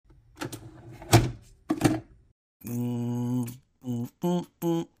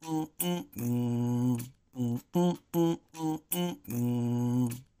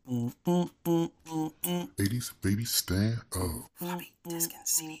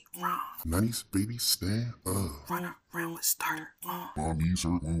Nice baby, stand up. Run around with starter. Mommies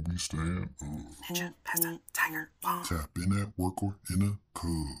hurt when we stand up. Ninja past the tiger. Tap in at work or in a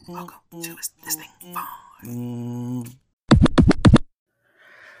club. Welcome to This Thing Vaughn.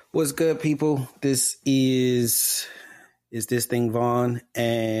 What's good, people? This is This Thing Vaughn,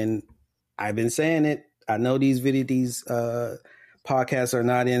 and I've been saying it. I know these podcasts are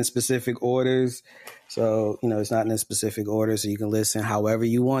not in specific orders, so it's not in a specific order, so you can listen however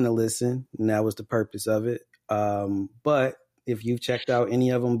you want to listen, and that was the purpose of it. But if you've checked out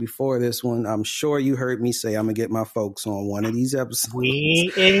any of them before this one, I'm sure you heard me say I'm gonna get my folks on one of these episodes.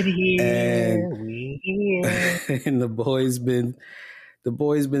 We in here, and the boys been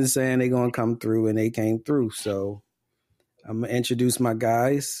saying they're gonna come through, and they came through. So I'm gonna introduce my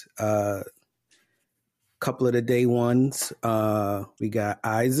guys. Couple of the day ones. We got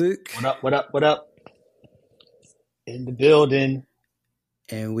Isaac. What up? In the building.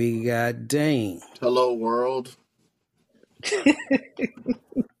 And we got Dane. Hello, world.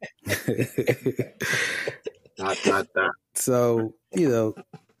 Dot. So,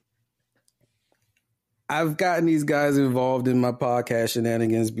 I've gotten these guys involved in my podcast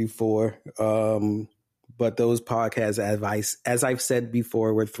shenanigans before. But those podcasts, as I've said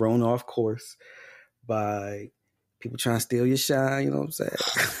before, were thrown off course by people trying to steal your shine, you know what I'm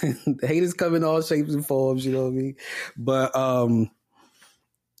saying? The haters come in all shapes and forms, you know what I mean? But,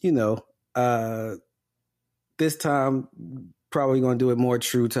 this time, probably going to do it more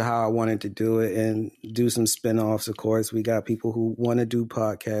true to how I wanted to do it and do some spinoffs, of course. We got people who want to do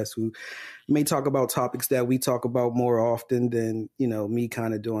podcasts who may talk about topics that we talk about more often than, me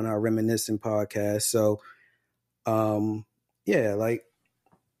kind of doing our reminiscent podcast. So,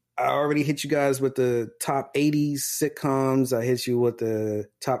 I already hit you guys with the top 80s sitcoms. I hit you with the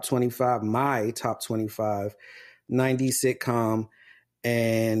top 25, my top 25 90s sitcom.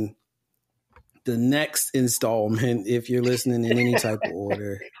 And the next installment, if you're listening in any type of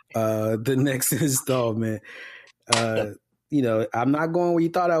order, the next installment, I'm not going where you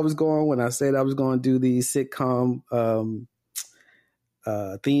thought I was going when I said I was going to do these sitcom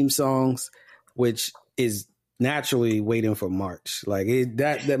theme songs, which is naturally waiting for March. Like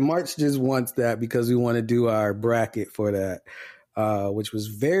that March just wants that because we want to do our bracket for that, which was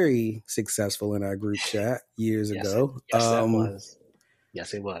very successful in our group chat years ago.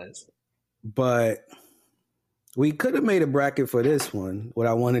 Yes, it was. But we could have made a bracket for this one, what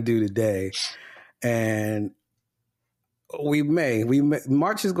I want to do today. And we may.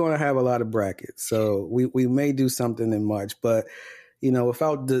 March is going to have a lot of brackets. So we may do something in March. But,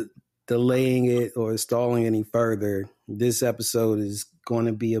 without delaying it or stalling any further, this episode is going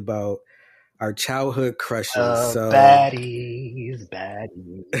to be about our childhood crushes. Baddies.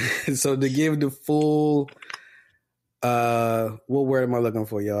 So to give the full, what word am I looking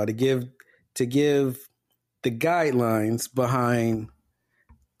for, y'all? To give the guidelines behind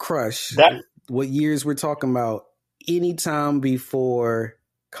crush, what years we're talking about, anytime before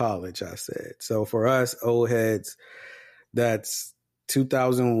college, I said. So for us old heads, that's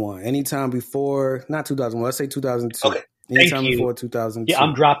 2001. Anytime before, not 2001, let's say 2002. Okay. Anytime before 2002. Yeah,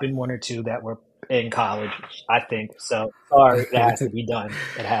 I'm dropping one or two that were in college, I think. So, sorry, it has to be done.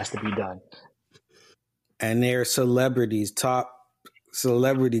 And they're celebrities, top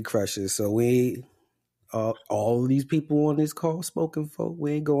celebrity crushes. So we, all of these people on this call, spoken folk,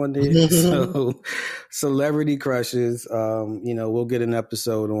 we ain't going there. So celebrity crushes, we'll get an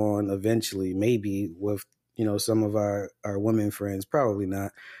episode on eventually, maybe with, some of our women friends, probably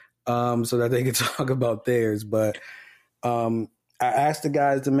not, so that they can talk about theirs. But I asked the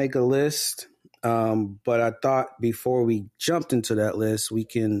guys to make a list, but I thought before we jumped into that list, we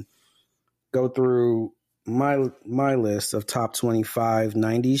can go through my list of top 25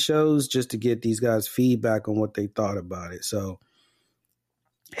 90s shows just to get these guys feedback on what they thought about it. So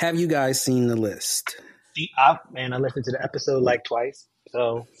have you guys seen the list? I listened to the episode like twice,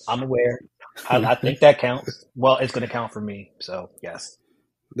 so I'm aware. I think that counts. Well, it's going to count for me, so yes.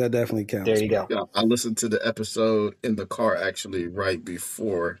 That definitely counts. There you go. Yeah, I listened to the episode in the car actually right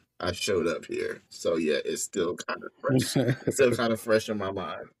before I showed up here. So yeah, it's still kind of fresh. In my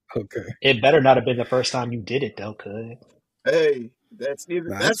mind. Okay. It better not have been the first time you did it though, cuz. Hey, that's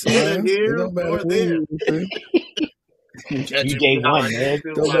neither here nor there. You gave one, man.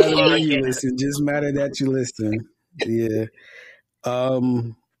 Don't matter when you listen, just matter that you listen. Yeah.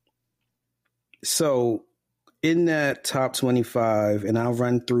 So in that top 25, and I'll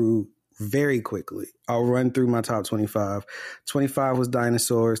run through very quickly. I'll run through my top 25. 25 was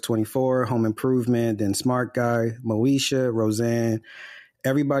Dinosaurs, 24, Home Improvement, then Smart Guy, Moesha, Roseanne,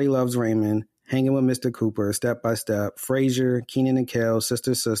 Everybody Loves Raymond, Hanging with Mr. Cooper, Step by Step, Frasier, Kenan and Kel,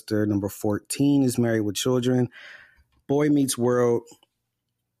 Sister Sister. Number 14 is Married with Children, Boy Meets World,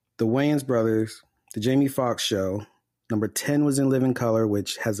 The Wayans Brothers, The Jamie Foxx Show. Number 10 was In Living Color,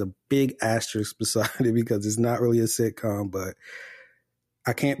 which has a big asterisk beside it because it's not really a sitcom, but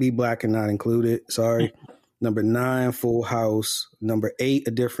I Can't Be Black and Not Included. Sorry. Number 9, Full House. Number 8,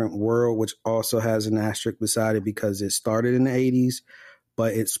 A Different World, which also has an asterisk beside it because it started in the 80s,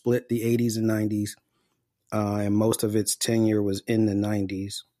 but it split the 80s and 90s, and most of its tenure was in the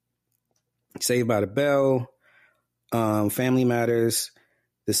 90s. Saved by the Bell, Family Matters,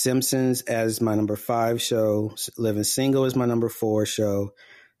 The Simpsons as my number 5 show, Living Single is my number 4 show,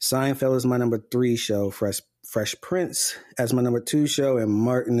 Seinfeld is my number 3 show, Fresh Prince as my number 2 show, and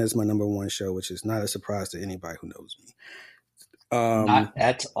Martin as my number 1 show, which is not a surprise to anybody who knows me. Not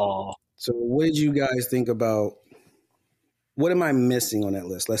at all. So what did you guys think about, what am I missing on that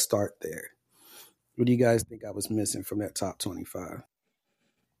list? Let's start there. What do you guys think I was missing from that top 25?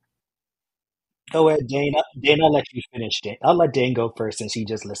 Go ahead, Dane. Dane, I'll let you finish. Dane. I'll let Dane go first since he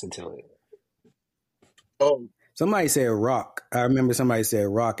just listened to it. Oh, Somebody said Rock. I remember somebody said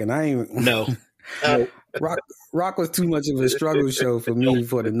Rock, and I ain't. No. Rock was too much of a struggle show for me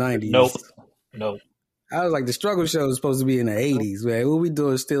for the 90s. Nope. I was like, the struggle show is supposed to be in the 80s, man. What we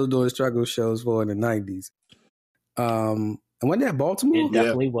doing, still doing struggle shows for in the 90s? And wasn't that Baltimore? It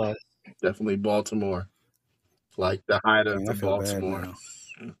definitely was. Definitely Baltimore. Like the height of the Baltimore.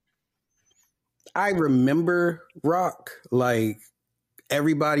 I remember Rock, like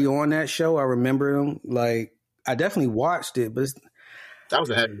everybody on that show. I remember them. Like, I definitely watched it, but That was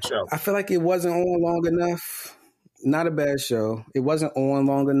a heavy show. I feel like it wasn't on long enough. Not a bad show. It wasn't on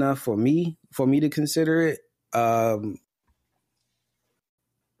long enough for me to consider it.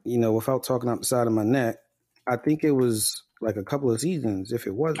 Without talking out the side of my neck, I think it was like a couple of seasons. If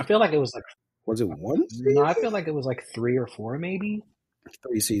it was, I feel like it was like. Was it one season? No, I feel like it was like 3 or 4, maybe.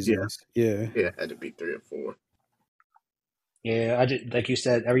 3 seasons. Yeah. Yeah, it had to be 3 or 4. Yeah, I just, like you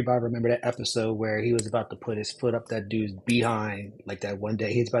said, everybody remember that episode where he was about to put his foot up that dude's behind, like that one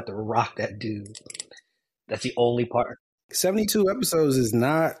day. He's about to rock that dude. That's the only part. 72 episodes is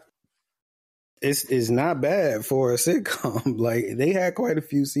not. It's not bad for a sitcom. Like, they had quite a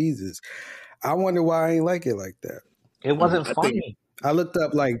few seasons. I wonder why I ain't like it like that. It wasn't funny. I looked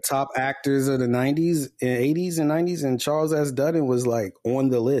up like top actors of the 90s and 80s and 90s, and Charles S. Dutton was like on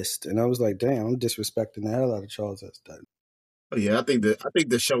the list. And I was like, damn, I'm disrespecting the hell out of Charles S. Dutton. Oh yeah, I think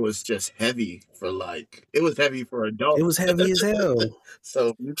the show was just heavy for it was heavy for adults. It was heavy as hell. So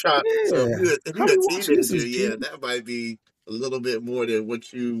if you try, Yeah. so if you're a teenager, kid? that might be a little bit more than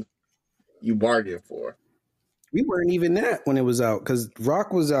what you bargained for. We weren't even that when it was out, because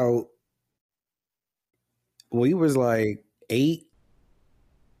Rock was out. Well, he was like 8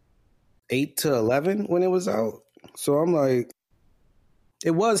 to 11 when it was out. So I'm like,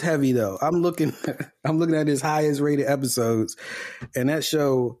 it was heavy though. I'm looking at his highest rated episodes, and that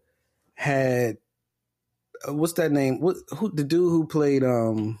show had what's that name? Who the dude who played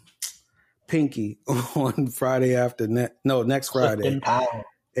Pinky on Friday after next Friday. Clifton Powell.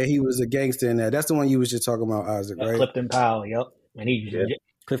 And he was a gangster in that. That's the one you was just talking about, Isaac, right? Clifton Powell, yep. And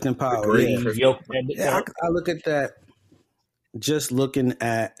Clifton Powell. I look at that. Just looking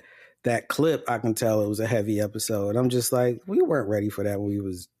at that clip, I can tell it was a heavy episode. I'm just like, we weren't ready for that when we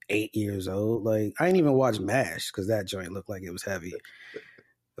was 8 years old. Like, I didn't even watch MASH because that joint looked like it was heavy.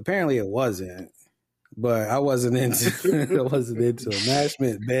 Apparently, it wasn't. But I wasn't into it. MASH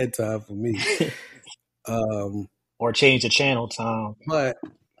meant bedtime for me. Or change the channel time.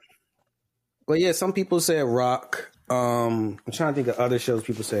 But yeah, some people said Rock. I'm trying to think of other shows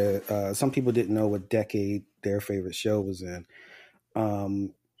people said. Some people didn't know what decade their favorite show was in.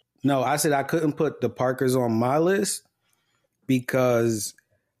 No, I said I couldn't put the Parkers on my list because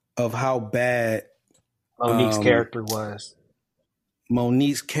of how bad Monique's character was.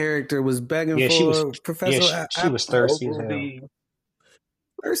 Monique's character was begging for she was, Professor. She was thirsty as hell.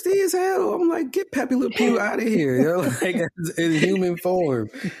 Thirsty as hell. I'm like, get Pepe Le Pew out of here, yo! Like, in human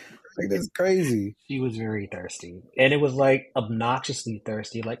form. Like, that's crazy. She was very thirsty, and it was like obnoxiously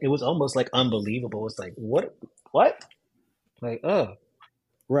thirsty. Like, it was almost like unbelievable. It's like, what? Like,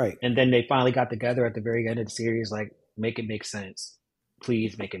 right. And then they finally got together at the very end of the series. Like, make it make sense.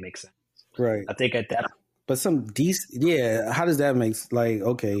 Please make it make sense. Right. I think at that. But some decent, yeah. How does that make like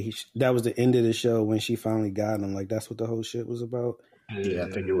okay? That was the end of the show when she finally got him. Like, that's what the whole shit was about. Yeah, I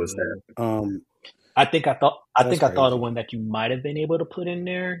think it was that. I thought of one that you might have been able to put in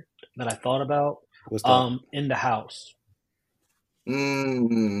there that I thought about. What's that? In the House.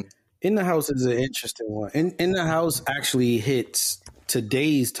 In the House is an interesting one. In the House actually hits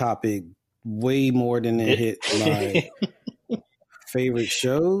today's topic way more than it hit my favorite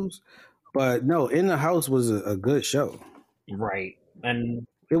shows. But no, In the House was a good show. Right. And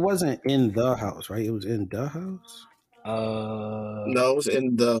it wasn't In the House, right? It was In the House. No, it was I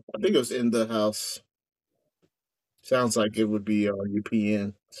think it was In the House. Sounds like it would be on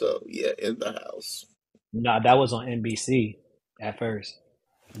UPN. So yeah, In the House. nah, that was on NBC at first.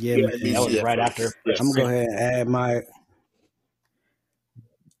 Yeah, Yeah, man. That was NBC at right first. after. Yes. I'm gonna go ahead and add my.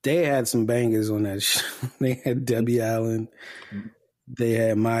 They had some bangers on that show. They had Debbie Allen. They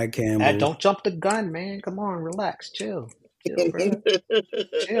had Maya Campbell. Don't jump the gun, man. Come on, relax, chill, bro.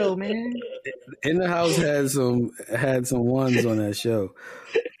 Chill, man. In the House had some ones on that show.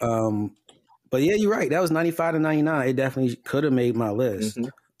 But yeah, you're right. That was 95 to 99. It definitely could have made my list.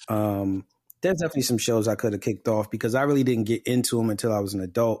 There's definitely some shows I could have kicked off because I really didn't get into them until I was an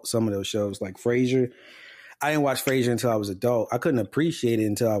adult. Some of those shows, like Frasier, I didn't watch Frasier until I was adult. I couldn't appreciate it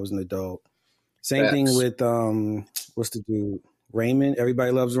until I was an adult. Same thing with what's the dude? Raymond.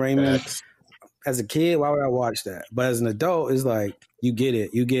 Everybody Loves Raymond. As a kid, why would I watch that? But as an adult, it's like you get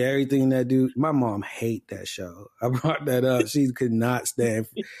it. You get everything that dude. My mom hate that show. I brought that up. She could not stand.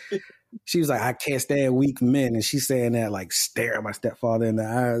 She was like, I can't stand weak men, and she's saying that like staring my stepfather in the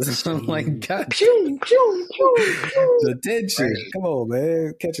eyes. I'm like, God, the tension. Right. Come on,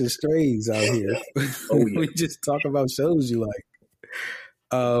 man, catching strays out here. Oh, yeah. We just talk about shows you like.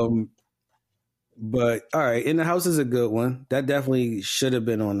 But all right, In the House is a good one. That definitely should have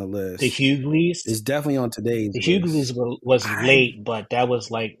been on the list. The Hughleys. It's definitely on today's list. The Hughleys was late, but that was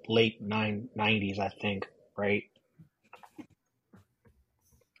like late 90s, I think, right?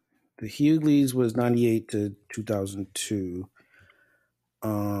 The Hughleys was 98 to 2002. I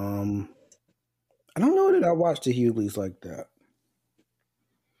don't know that I watched the Hughleys like that.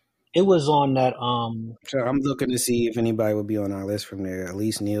 It was on that. So I'm looking to see if anybody would be on our list from there. At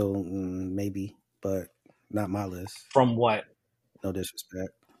least Neil, maybe, but not my list. From what? No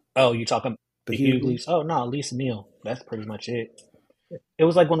disrespect. Oh, you talking the Hughleys? Oh no, at least Neil. That's pretty much it. It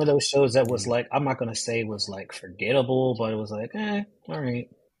was like one of those shows that was like, I'm not gonna say it was like forgettable, but it was like, all right.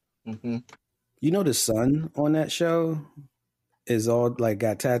 Mm-hmm. You know, the son on that show is all like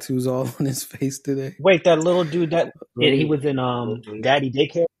got tattoos all on his face today. Wait, that little dude that he was in Daddy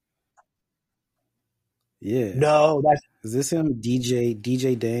Daycare. Yeah. No, is this him?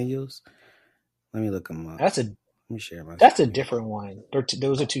 DJ Daniels. Let me look him up. Let me share my. That's screen. A different one.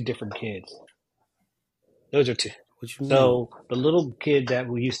 Those are two different kids. Those are two. What you mean? So the little kid that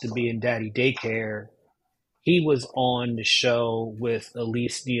we used to be in Daddy Daycare, he was on the show with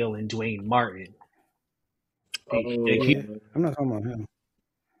Elise Neal and Dwayne Martin. I'm not talking about him.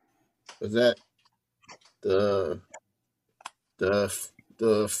 Was that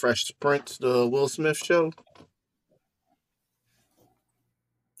the Fresh Prince, the Will Smith show?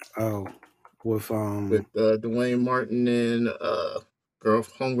 Oh, with Dwayne Martin and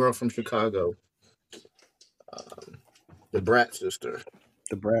homegirl from Chicago, the Brat sister.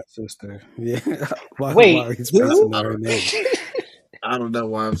 The Brat sister. Yeah. Wait, why are you spacing on her name? I don't know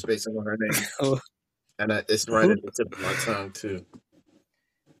why I'm spacing on her name. And it's right at the tip of my tongue too.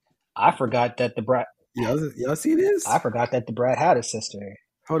 I forgot that the Brat. Y'all see this? I forgot that the Brat had a sister.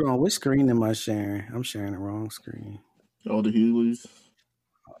 Hold on, which screen am I sharing? I'm sharing the wrong screen. Oh, the Hughleys.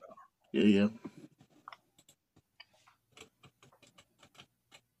 Yeah.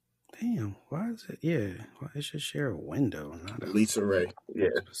 Damn, why is it? Yeah, why it should share a window, not Lisa Ray. Yeah.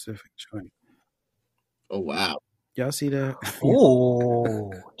 Specific joint. Oh wow. Y'all see that?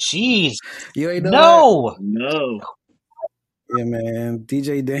 Oh, jeez. You ain't know No. Yeah, man.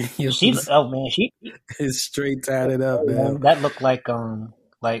 DJ Daniels. She is straight tatted up now. That looked like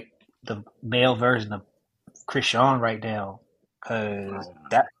the male version of Krishan right now. Cause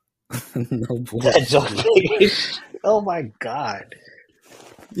that no that oh my God.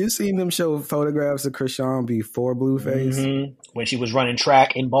 You seen them show photographs of Krishan before Blueface? Mm-hmm. When she was running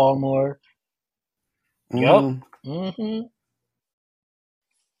track in Baltimore. Mm-hmm. Yep. Mm-hmm.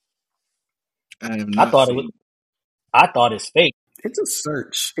 I thought it's fake. It's a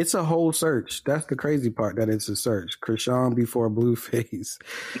search. It's a whole search. That's the crazy part, that it's a search. Krishan before Blueface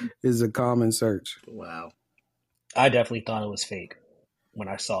is a common search. Wow. I definitely thought it was fake when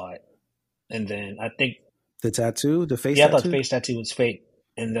I saw it. And then I think the tattoo, the face tattoo? tattoo? I thought the face tattoo was fake.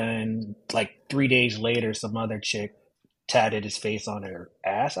 And then like 3 days later, some other chick tatted his face on her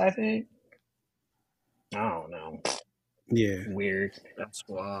ass, I think. I don't know. Yeah. Weird. That's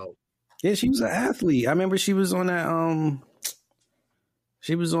wild. Yeah, she was an athlete. I remember she was on that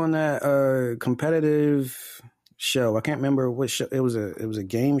competitive show. I can't remember what show. It was a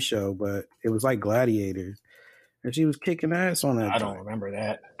game show, but it was like Gladiators. And she was kicking ass on that I don't joint. remember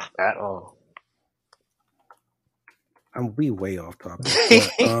that at all. We way off topic,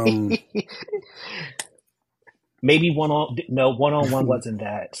 but Maybe one-on-one wasn't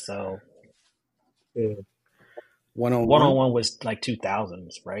that. So one-on-one, one-on-one was like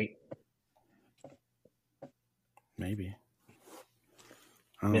 2000s, right? maybe.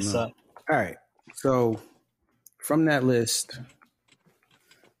 I don't Miss know. up. All right, so from that list,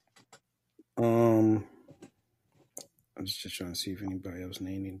 I was just trying to see if anybody else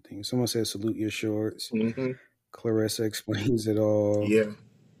named anything. Someone said salute your shorts. Mm-hmm. Clarissa explains it all. Yeah.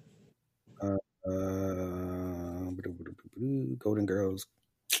 Golden Girls.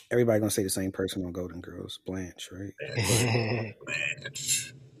 Everybody gonna say the same person on Golden Girls. Blanche, right?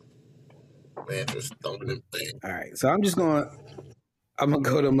 Blanche is throwing them things. All right, so I'm gonna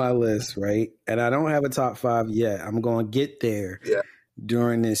go to my list, right? And I don't have a top 5 yet. I'm gonna get there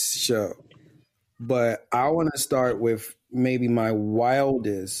during this show. But I want to start with maybe my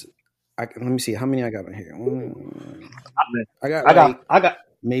wildest. Let me see how many I got on here. I got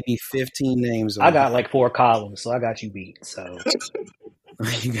maybe 15 names. I got like 4 columns, so I got you beat. So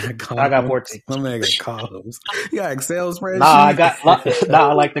you got columns? I got 14. My man got columns. You got Excel spreadsheet?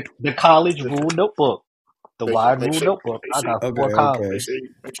 I like the college rule notebook. The wide rule notebook. I got 4 columns.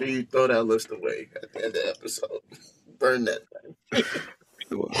 Make sure you throw that list away at the end of the episode. Burn that thing.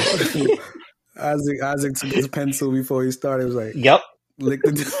 Isaac took his pencil before he started. He was like, "Yep, lick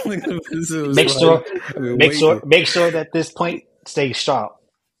the pencil." Make sure that this point stays sharp.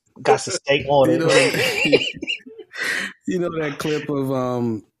 Got to stay on it. You know that clip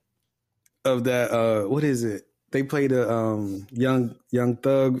of that what is it? They played a Young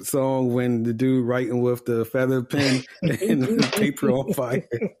Thug song when the dude writing with the feather pen and the paper on fire.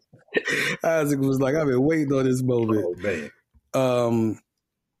 Isaac was like, I've been waiting on this moment. Oh man.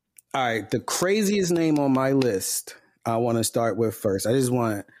 All right, the craziest name on my list I want to start with first. I just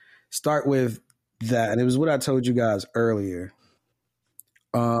want to start with that. And it was what I told you guys earlier.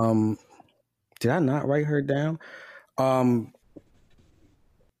 Did I not write her down? I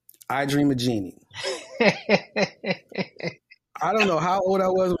Dream of Jeannie. I don't know how old I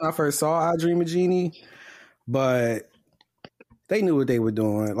was when I first saw I Dream of Jeannie, but they knew what they were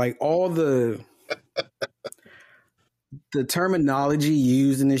doing. Like all the terminology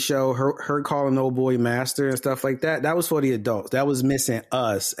used in the show, her calling old boy master and stuff like that, that was for the adults. That was missing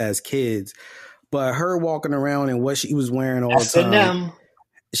us as kids. But her walking around and what she was wearing all the time,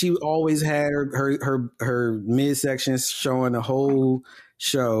 she always had her midsection showing the whole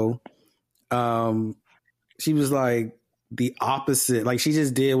show. She was like the opposite. Like she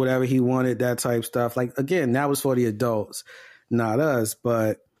just did whatever he wanted, that type stuff. Like again, that was for the adults, not us.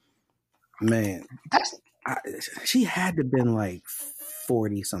 But man, she had to have been like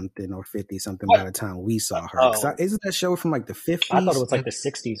 40 something or 50 something by the time we saw her. Isn't that show from like the 50s? I thought it was like the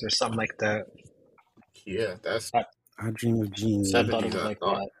 60s or something like that. Yeah, that's I Dream of Jeannie. I thought it was like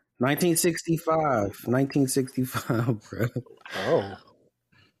that. 1965, bro. Oh.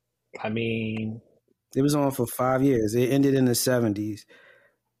 I mean, it was on for 5 years. It ended in the 70s.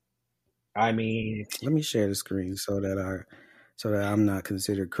 I mean, let me share the screen so that I'm not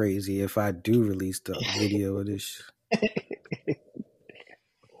considered crazy if I do release the video of this.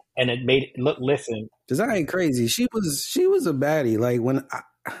 And it made it look. Listen, because I ain't crazy. She was a baddie. Like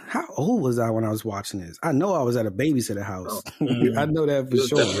how old was I when I was watching this? I know I was at a babysitter house. I know that for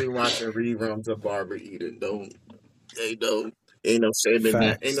sure. Definitely watching reruns of Barbara Eden. Ain't no shame in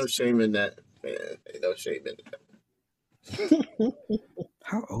that. Ain't no shame in that, man. Ain't no shame in that.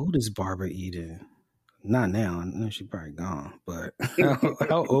 How old is Barbara Eden? Not now. I know she's probably gone. But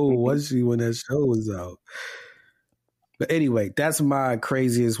how old was she when that show was out? But anyway, that's my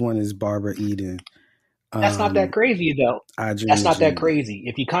craziest one is Barbara Eden. That's not that crazy though. That's not that crazy.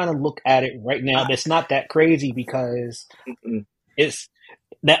 If you kind of look at it right now, that's not that crazy because it's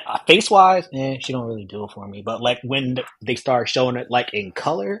that face wise, she don't really do it for me. But like when they start showing it like in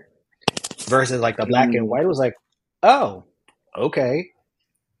color versus like the black and white, it was like, oh, okay,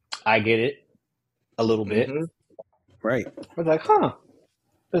 I get it a little bit. Right. I was like, huh.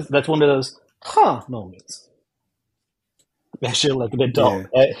 That's one of those moments. That shit like an adult.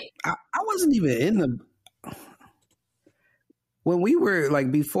 Yeah. I wasn't even in the. When we were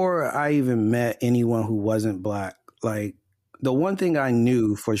like before I even met anyone who wasn't black, like the one thing I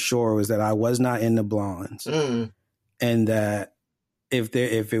knew for sure was that I was not into blondes, and that if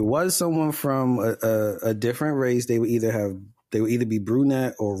it was someone from a different race, they would either be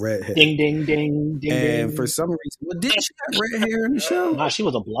brunette or redhead. Ding ding ding ding. And for some reason, didn't she have red hair in the show? Nah, she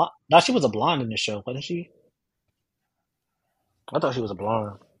was a blonde. She was a blonde in the show, wasn't she? I thought she was a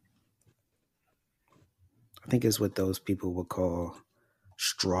blonde. I think it's what those people would call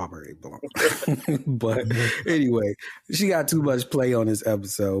strawberry blonde. But anyway, she got too much play on this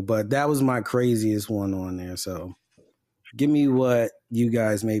episode. But that was my craziest one on there. So give me what you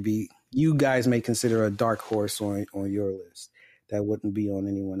guys may consider a dark horse on your list that wouldn't be on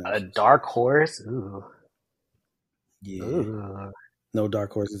anyone else's. A dark horse? Ooh. Yeah. Ooh. No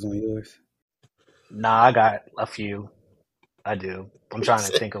dark horses on yours? Nah, I got a few. I do. I'm trying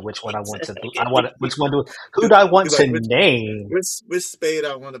to think of which one I want to. Who do I want to name? Which spade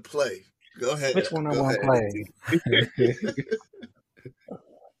I want to play? Go ahead. Which one I want to play?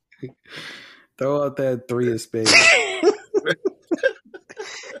 Throw out that 3 of spades.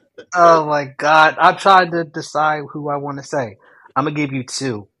 Oh my God! I'm trying to decide who I want to say. I'm gonna give you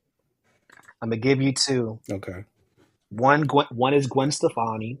 2. Okay. One is Gwen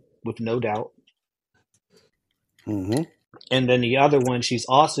Stefani, with no doubt. Mm-hmm. And then the other one, she's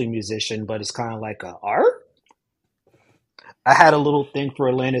also a musician, but it's kind of like a art. I had a little thing for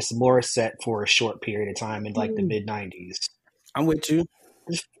Alanis Morissette for a short period of time in like the mid 90s. I'm with you.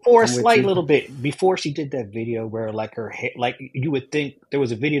 Just for a slight little bit before she did that video where like her hair, like you would think there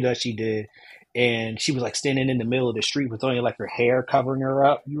was a video that she did and she was like standing in the middle of the street with only like her hair covering her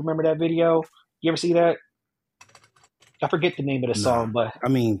up. You remember that video? You ever see that? I forget the name of the song, but I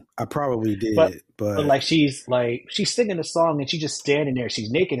mean, I probably did, but like she's singing a song and she's just standing there. She's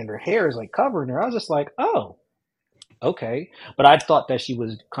naked and her hair is like covering her. I was just like, oh, okay. But I thought that she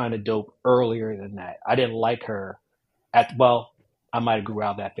was kind of dope earlier than that. I didn't like her I might have grew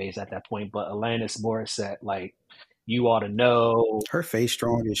out of that phase at that point. But Alanis Morissette, like, you ought to know. Her face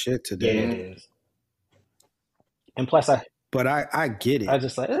strong as shit today. Yeah, it is. And plus, I get it. I was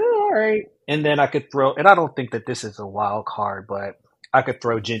just like, all right. And then I could throw, and I don't think that this is a wild card, but I could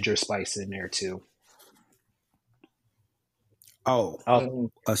throw Ginger Spice in there too. Oh,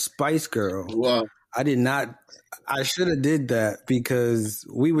 a Spice Girl. Wow. I did not. I should have did that because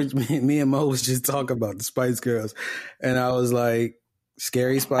me and Mo was just talking about the Spice Girls, and I was like,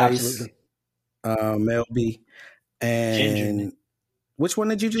 Scary Spice, Mel B, and Ginger. Which one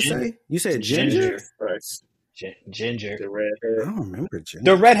did you just say? You said Ginger. Ginger. The redhead. I don't remember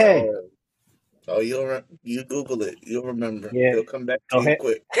Ginger. The redhead. Oh, you Google it. You'll remember. Yeah. It'll come back to you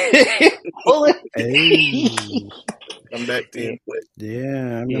quick. Pull it. Hey. Come back to you quick.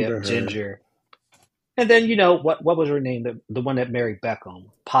 Yeah, I remember her. Ginger. And then, you know, what was her name? The one that married Beckham.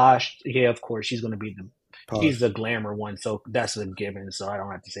 Posh. Yeah, of course, she's going to be she's the glamour one, so that's a given, so I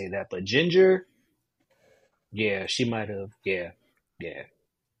don't have to say that. But Ginger, yeah, she might have, yeah.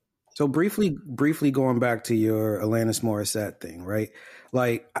 So briefly going back to your Alanis Morissette thing, right?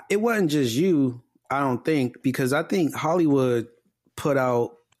 Like, it wasn't just you, I don't think, because I think Hollywood put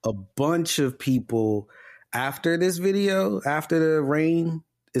out a bunch of people after this video, after the Rain.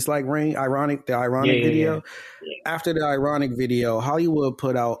 It's like Rain, the ironic video. Yeah. After the ironic video, Hollywood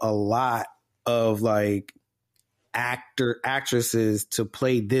put out a lot of like actresses to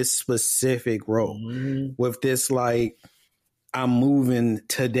play this specific role with this like, I'm moving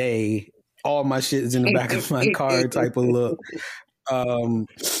today, all my shit is in the back of my car type of look.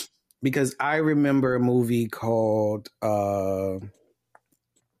 Because I remember a movie called what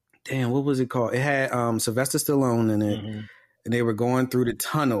was it called? It had Sylvester Stallone in it, and they were going through the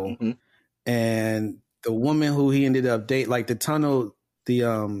tunnel, and the woman who he ended up dating, like the tunnel,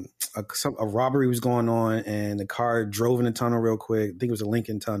 a robbery was going on, and the car drove in the tunnel real quick. I think it was a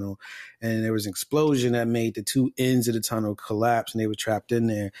Lincoln tunnel, and there was an explosion that made the 2 ends of the tunnel collapse, and they were trapped in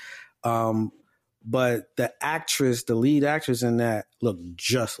there. But the lead actress in that looked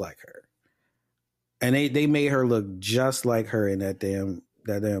just like her, and they made her look just like her in that damn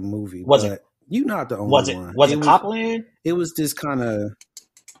movie. You're not the only one. Was it Copland? It was this kind of.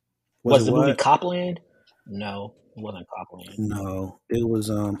 Was the movie Copland? No, it wasn't Copland. No, it was.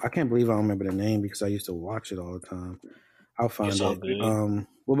 I can't believe I don't remember the name because I used to watch it all the time. I'll find it. Good.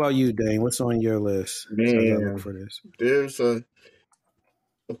 What about you, Dane? What's on your list? Man, I look for this.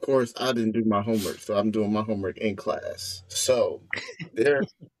 Of course, I didn't do my homework, so I'm doing my homework in class. So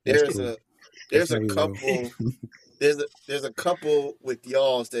there's a couple. There's a couple with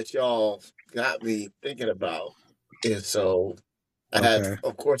y'all that y'all got me thinking about, and so I had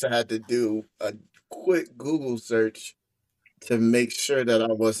to do a quick Google search to make sure that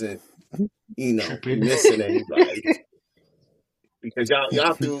I wasn't, missing anybody, because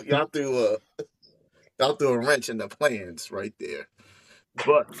y'all threw a wrench in the plans right there.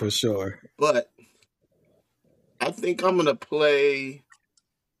 But for sure. But I think I'm gonna play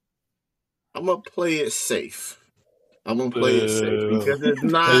it safe. I'm gonna play it safe because it's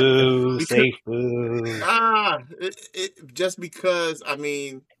not safe. Just because, I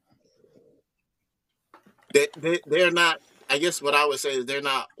mean, they're not. I guess what I would say is they're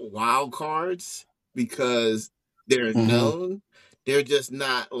not wild cards because they're known. They're just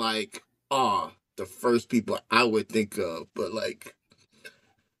not like the first people I would think of. But like,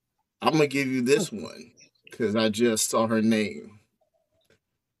 I'm gonna give you this one because I just saw her name,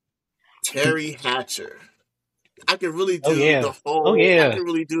 Terry Hatcher. I could really do the whole. I could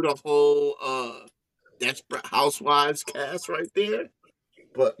really do the whole Desperate Housewives cast right there.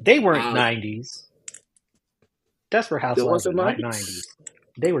 But they weren't 90s. Desperate Housewives were not 90s.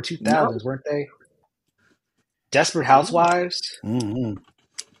 They were 2000s, weren't they? Desperate Housewives. Mm-hmm.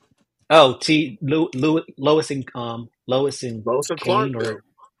 Oh, Lois and Kane Clark. or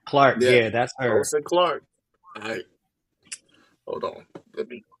Clark. Yeah, that's her. Lois and Clark. All right. Hold on. Let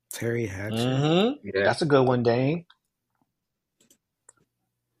me. Terry Hatcher. Mm-hmm. Yeah. That's a good one, Dane.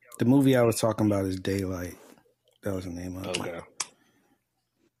 The movie I was talking about is Daylight. That was the name of it. Okay.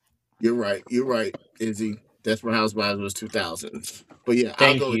 You're right, Izzy. Desperate Housewives was 2000s. But yeah,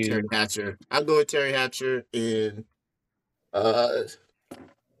 I'll go with Terry Hatcher. I'll go with Terry Hatcher in The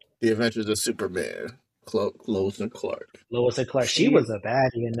Adventures of Superman. Lois and Clark. Lois and Clark. She was a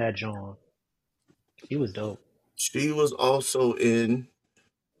baddie in that John. She was dope. She was also in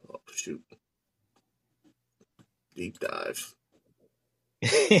Deep Dive.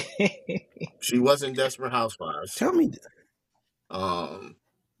 She was in Desperate Housewives. Tell me.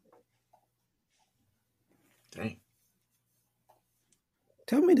 Dang.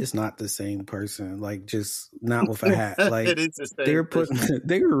 Tell me this not the same person. Like, just not with a hat. Like, it is the same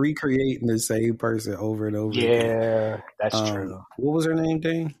they were recreating the same person over and over again. Yeah, that's true. What was her name,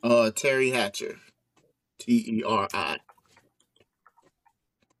 Dane? Terry Hatcher. Terri.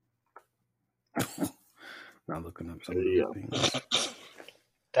 Not looking up some of these things.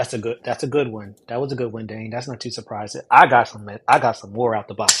 That's a good one. That was a good one, Dane. That's not too surprising. I got some more out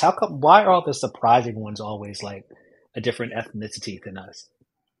the box. How come? Why are all the surprising ones always like a different ethnicity than us?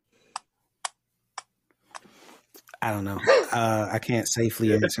 I don't know. I can't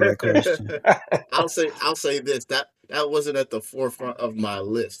safely answer that question. I'll say this. That wasn't at the forefront of my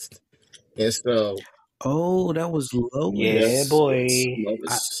list. And so that was Lois. Yeah, boy.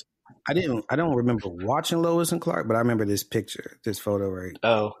 Lois. I don't remember watching Lois and Clark, but I remember this picture, this photo right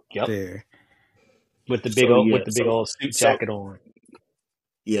there. With the big old suit jacket on.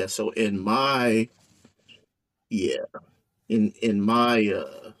 Yeah, so in my in mine,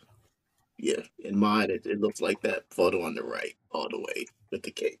 it looks like that photo on the right all the way with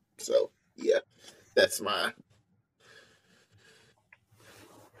the cape. So yeah, that's mine.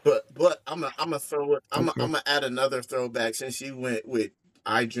 But I'm gonna throw it. I'm gonna add another throwback since you went with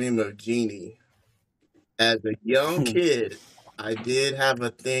 "I Dream of Jeannie." As a young kid, I did have a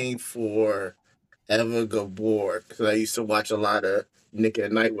thing for Eva Gabor because I used to watch a lot of Nick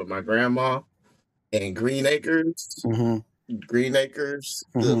at Night with my grandma and Green Acres. Mm-hmm. Green Acres,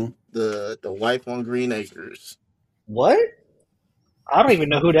 the wife on Green Acres. What? I don't even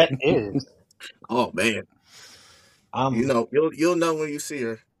know who that is. Oh man, you'll know when you see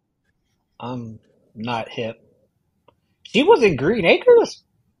her. I'm not hip. She was in Green Acres.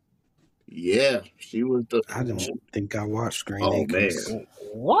 Yeah, she was the. I don't think I watched Green Acres. Man,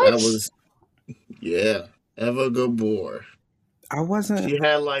 what? That was Eva Gabor. I wasn't. She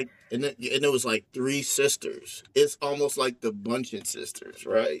had like, and it was like 3 sisters. It's almost like the Bunchen sisters,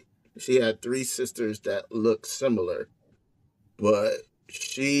 right? She had 3 sisters that looked similar, but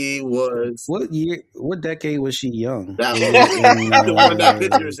she was. What decade was she young? That the one that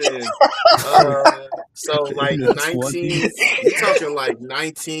picture's in. So like 19. You're talking like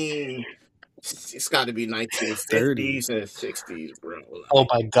 19. It's got to be 1950s and 60s, bro. Like, oh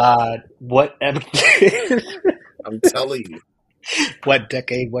my God! What? I'm telling you. What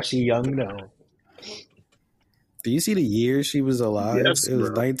decade was she young though? Do you see the year she was alive? Yes, it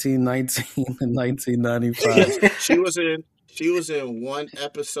was bro. 1919 and 1995. She was in one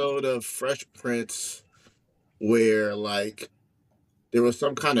episode of Fresh Prince where like there was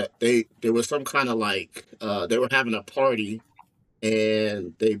some kind of they were having a party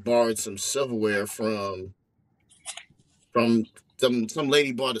and they borrowed some silverware from some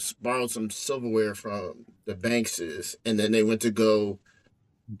lady borrowed some silverware from the Bankses, and then they went to go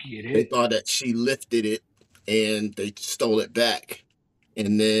get it. They thought that she lifted it and they stole it back,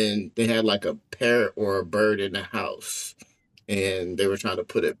 and then they had like a parrot or a bird in the house and they were trying to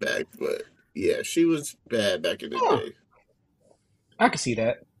put it back. But yeah, she was bad back in the day. I can see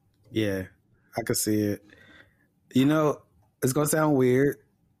that. Yeah, I could see it. You know, it's gonna sound weird.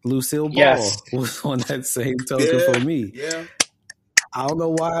 Lucille Ball was on that same token for me. Yeah. I don't know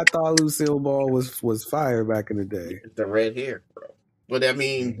why I thought Lucille Ball was fire back in the day. The red hair, bro. But I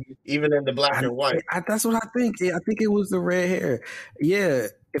mean, even in the black and white. That's what I think. I think it was the red hair. Yeah.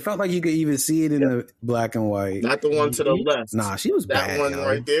 It felt like you could even see it in the black and white. Not the one to the left. Nah, she was that bad. That one yo.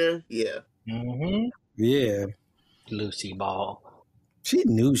 right there, yeah. Mm-hmm. Yeah. Lucy Ball. She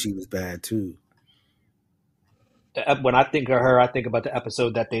knew she was bad, too. When I think of her, I think about the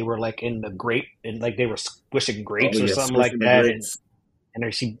episode that they were like in the grape and like they were squishing grapes or something like that. And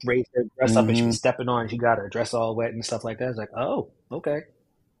then she raised her dress up and she was stepping on and she got her dress all wet and stuff like that. It's like, oh, okay.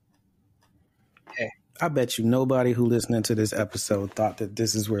 Hey. I bet you nobody who listening to this episode thought that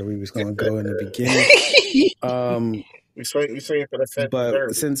this is where we was going to go in the beginning. We swing for the fence.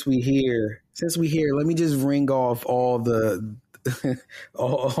 But since we here, let me just ring off all the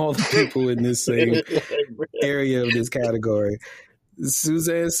all the people in this same area of this category.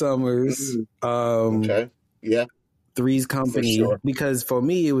 Suzanne Summers. Okay. Yeah. Three's Company. For sure. Because for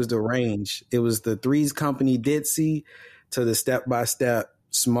me, it was the range. It was the Three's Company ditzy to the step-by-step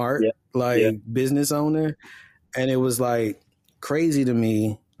smart, business owner. And it was like crazy to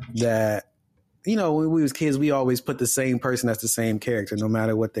me that, you know, when we was kids, we always put the same person as the same character, no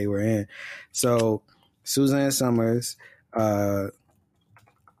matter what they were in. So Suzanne Summers, you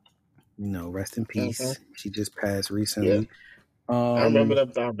know, rest in peace. Mm-hmm. She just passed recently. Yeah. I remember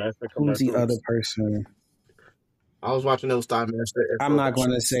that Time Master. Who's the other person? I was watching those Time Master. I'm not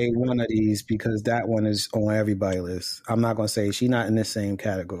going to say one of these because that one is on everybody's list. I'm not going to say she's not in the same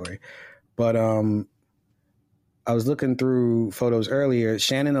category. But I was looking through photos earlier.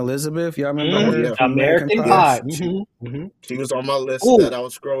 Shannon Elizabeth, y'all remember her? Yeah. American Pie. Mm-hmm. She was on my list that I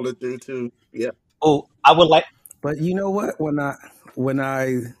was scrolling through too. Yeah. Oh, I would like. But you know what? When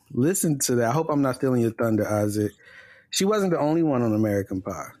I listened to that, I hope I'm not stealing your thunder, Isaac. She wasn't the only one on American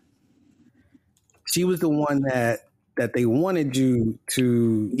Pie. She was the one that they wanted you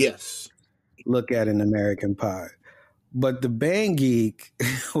to look at in American Pie. But the Bang Geek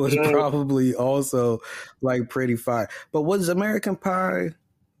was probably also like pretty fire. But was American Pie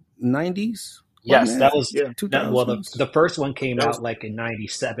 90s? Yes, that was 2000s? Well, the first one came out like in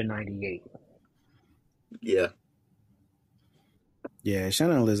 97, 98. Yeah. Yeah,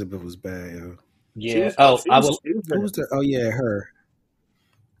 Shannon Elizabeth was bad, yo. Yeah. Her.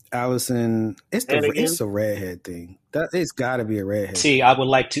 Allison. It's a redhead thing. It's got to be a redhead. See, I would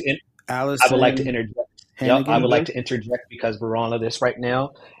like to interject. Yep, I would like to interject because we're on this right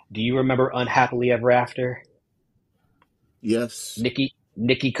now. Do you remember Unhappily Ever After? Yes. Nikki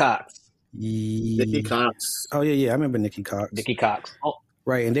Cox. Nikki Cox. Oh yeah, I remember Nikki Cox. Nikki Cox. Oh.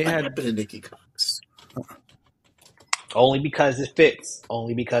 Right, and they had Nikki Cox. Only because it fits.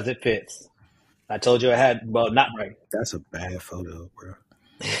 Only because it fits. I told you I had. Well, not right. That's a bad photo, bro.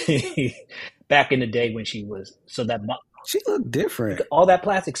 Back in the day when she was she looked different. All that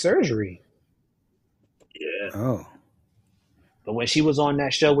plastic surgery. Yeah. Oh. But when she was on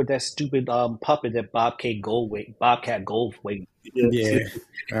that show with that stupid puppet that Bobcat Goldthwait. Yeah,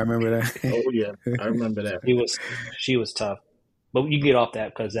 I remember that. Oh yeah, I remember that. She was tough. But you get off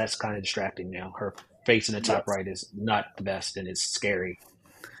that because that's kind of distracting now. Her face in the top right is not the best and it's scary.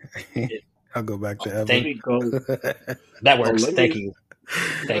 I'll go back to Evan. Thank you. That works. Thank you.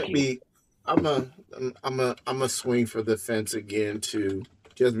 Thank you. I'm a swing for the fence again too,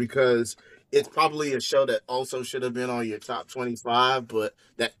 just because it's probably a show that also should have been on your top 25, but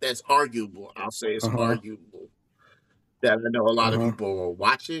that's arguable. I'll say it's arguable that I know a lot of people are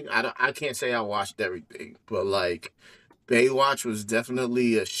watching. I can't say I watched everything, but like Baywatch was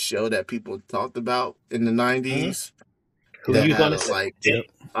definitely a show that people talked about in the 90s. Who are you going to say? Dane,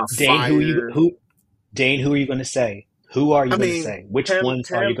 who are you going to say? Who are you going to say? Which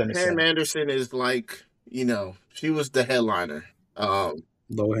ones are you going to say? Pam Anderson is like, you know, she was the headliner.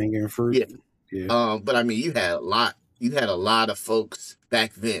 Low hanging fruit. Yeah. But I mean, you had a lot of folks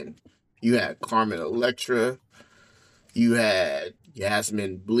back then. You had Carmen Electra. You had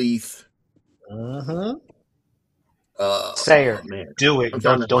Yasmin Bleeth. Say her. Man. Do it.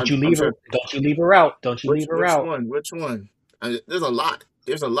 Don't you leave her. Don't you leave her out. Don't you leave her out. Which one? There's a lot.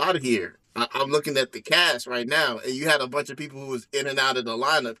 There's a lot here. I'm looking at the cast right now, and you had a bunch of people who was in and out of the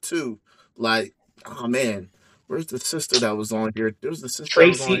lineup too. Like, oh man, where's the sister that was on here? There was the sister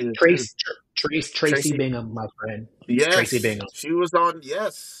Tracy Bingham, my friend. Yes, Tracy Bingham. She was on.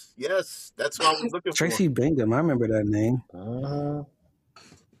 Yes, that's what I was looking for. Tracy Bingham, I remember that name.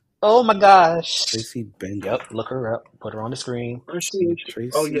 Oh my gosh, Tracy Bingham. Yep, look her up. Put her on the screen. Tracy.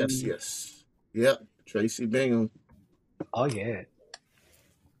 Oh yes. Yep, Tracy Bingham. Oh yeah.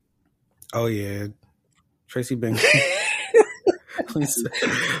 Oh yeah, Tracy Bingham. We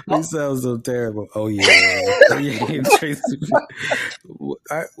sound so terrible. Oh yeah, Tracy.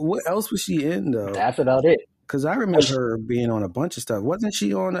 What else was she in though? That's about it. Because I remember her being on a bunch of stuff. Wasn't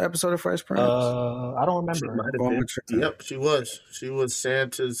she on the episode of Fresh Prince? I don't remember. She might have been. Yep, she was. She was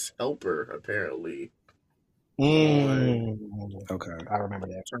Santa's helper, apparently. Okay, I remember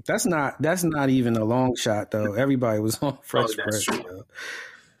that. That's not even a long shot though. Everybody was on Fresh Prince.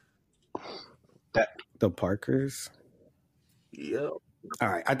 The Parkers. Yep. All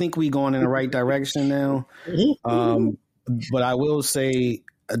right, I think we going in the right direction now. But I will say,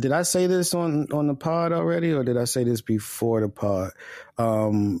 did I say this on the pod already, or did I say this before the pod?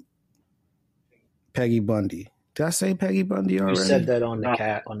 Peggy Bundy. Did I say Peggy Bundy already? You said that on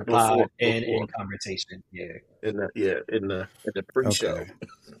the pod and in conversation. Yeah. In the pre-show. Okay.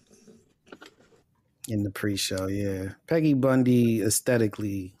 In the pre-show, yeah. Peggy Bundy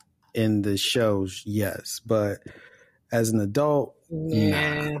aesthetically in the shows, yes, but as an adult,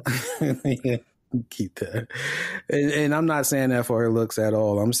 nah. Keep that. And I'm not saying that for her looks at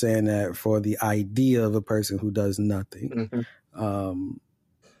all. I'm saying that for the idea of a person who does nothing. Mm-hmm.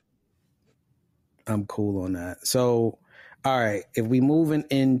 I'm cool on that. So, all right, if we moving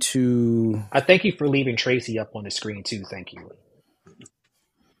into... I thank you for leaving Tracy up on the screen too. Thank you.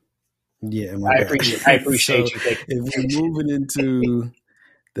 Yeah, I appreciate so you. If we're moving into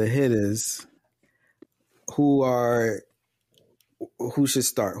the hitters, who should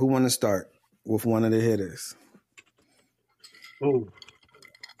start? Who want to start with one of the hitters? Oh,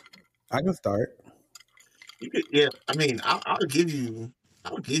 I can start. Yeah, I mean, I'll give you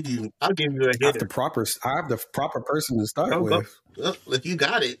a hitter. I have the proper person to start with. Well, if you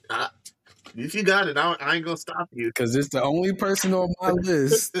got it, I ain't gonna stop you. Because it's the only person on my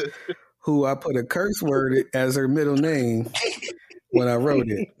list who I put a curse word as her middle name when I wrote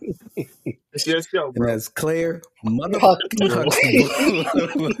it. It's your show, bro. And that's Claire motherfucking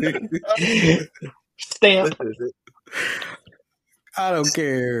Huxtable. Stamp. I don't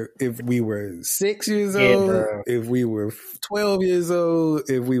care if we were 6 years old, if we were 12 years old,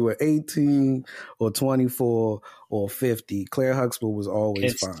 if we were 18 or 24 or 50. Claire Huxtable was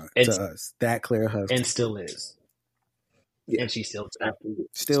always fine to us. That Claire Huxtable. And still is. Yeah. And she's still fine.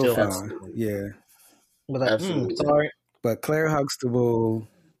 Absolutely. Yeah. Absolutely. Sorry. But Claire Huxtable,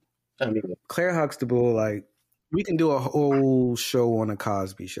 like, we can do a whole show on a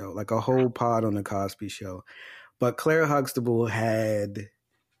Cosby Show, like a whole pod on the Cosby Show. But Claire Huxtable had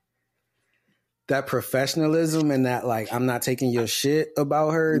that professionalism and that, like, I'm not taking your shit about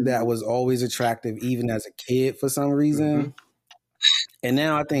her that was always attractive, even as a kid for some reason. Mm-hmm. And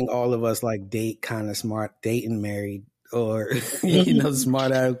now I think all of us, like, date kind of smart, dating married, or,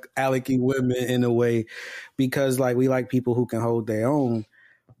 smart alecky women in a way, because, like, we like people who can hold their own.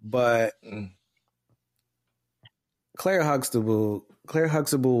 But Claire Huxtable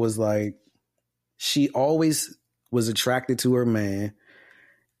was like, she always was attracted to her man.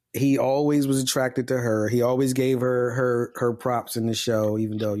 He always was attracted to her. He always gave her props in the show,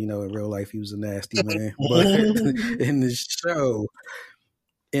 even though, in real life he was a nasty man. But in the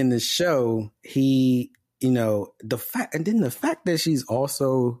show, he, the fact that she's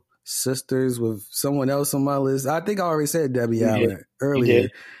also sisters with someone else on my list. I think I already said Debbie Allen earlier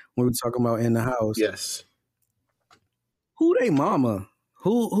when we were talking about In the House. Yes. Who they mama?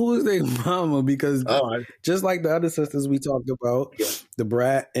 Who is their mama? Because just like the other sisters we talked about, the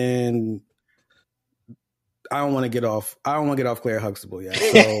Brat, and I don't want to get off Claire Huxtable yet.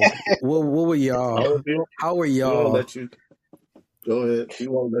 So what were y'all? How were y'all? Go ahead.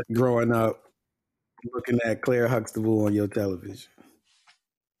 Growing up, looking at Claire Huxtable on your television.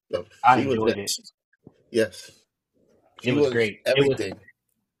 No, I enjoyed it. Yes, it was great. Everything.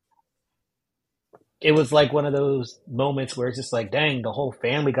 It was like one of those moments where it's just like, dang, the whole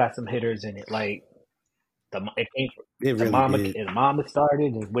family got some hitters in it. Like the mama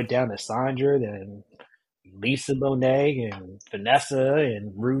started and went down to Sandra, then Lisa Bonet and Vanessa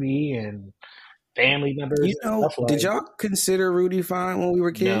and Rudy and family members. Did y'all consider Rudy fine when we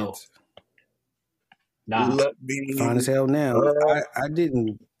were kids? No. Nah. Fine as hell now. I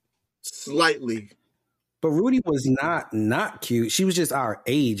didn't. Slightly. But Rudy was not cute. She was just our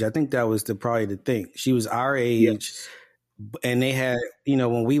age. I think that was probably the thing. She was our age. And they had,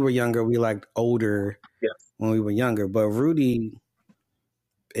 when we were younger, we liked older when we were younger. But Rudy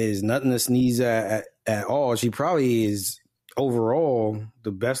is nothing to sneeze at all. She probably is overall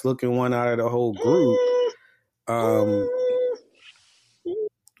the best looking one out of the whole group.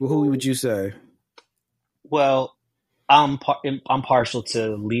 Who would you say? Well, I'm partial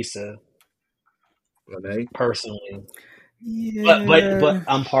to Lisa. Personally, but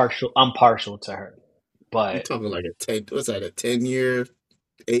I'm partial to her. But you're talking like a 10-year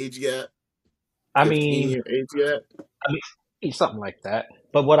age gap? 15-year age gap? I mean, something like that.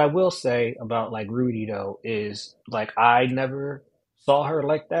 But what I will say about like Rudy though is like I never saw her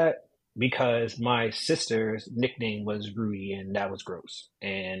like that because my sister's nickname was Rudy and that was gross.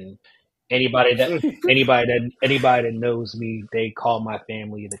 And anybody that anybody that knows me, they call my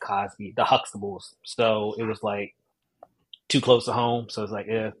family the Huxtables. So it was like too close to home. So it's like,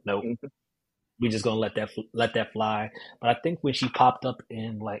 nope. We just gonna let that fly. But I think when she popped up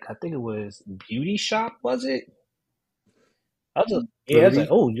in like I think it was Beauty Shop, was it? I was like,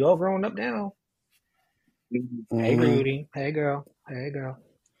 oh, you all grown up now. Hey, Rudy. Hey, girl. Hey, girl.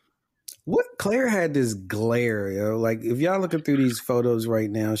 What Claire had this glare, yo. Like if y'all looking through these photos right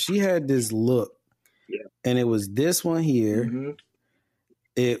now, she had this look, and it was this one here. Mm-hmm.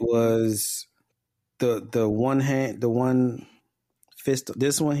 It was the one hand, the one fist.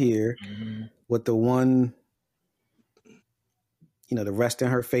 This one here with the one, the rest in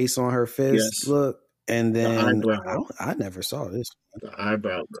her face on her fist look, and then I never saw this. The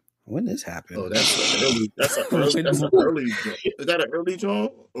eyebrow. When this happened? Oh, that's an early. That's an early. Is that an early draw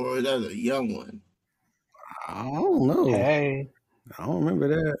or is that a young one? I don't know. Hey, I don't remember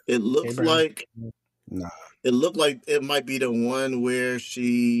that. It looks like. Nah. It looked like it might be the one where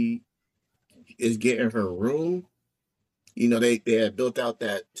she is getting her room. They had built out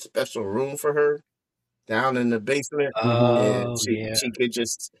that special room for her down in the basement, and she could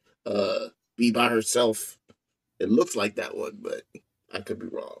just be by herself. It looks like that one, but I could be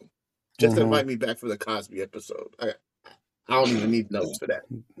wrong. Just invite me back for the Cosby episode. I don't even need notes for that.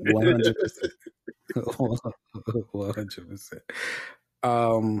 100%. 100%.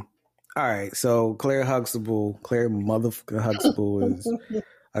 All right, so Claire motherfucking Huxtable is,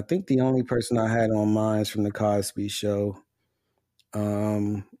 I think, the only person I had on mind from the Cosby Show.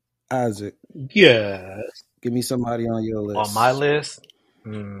 Isaac. Yes. Give me somebody on your list. On my list?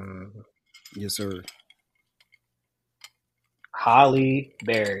 Yes, sir. Halle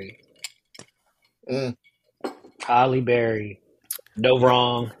Berry. Halle Berry. No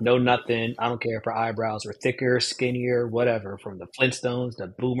wrong, no nothing. I don't care if her eyebrows were thicker, skinnier, whatever. From the Flintstones, the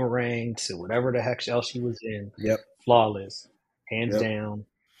Boomerang, to whatever the heck else she was in. Yep. Flawless. Hands down.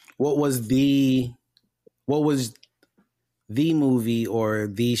 What was the movie or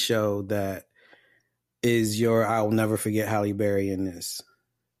the show that is your I'll never forget Halle Berry in this?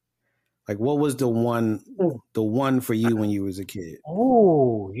 Like, what was the one for you when you was a kid?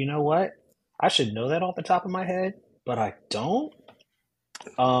 Oh, you know what? I should know that off the top of my head, but I don't.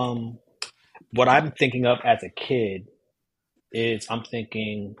 What I'm thinking of as a kid is I'm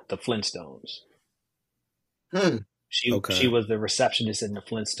thinking the Flintstones. She was the receptionist in the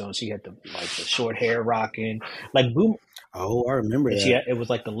Flintstones. She had the short hair rocking, like boom. Oh, I remember that. It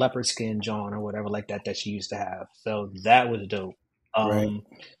was like the leopard skin John or whatever like that she used to have. So that was dope. Right.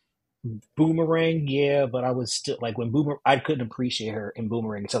 Boomerang, yeah, but I was still like I couldn't appreciate her in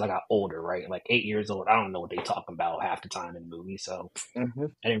Boomerang until I got older, right? Like 8 years old. I don't know what they talk about half the time in the movie, so I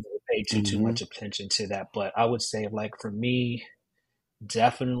didn't really pay too much attention to that. But I would say, like, for me,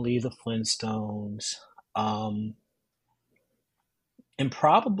 definitely the Flintstones, and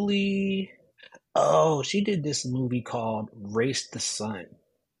probably she did this movie called Race the Sun,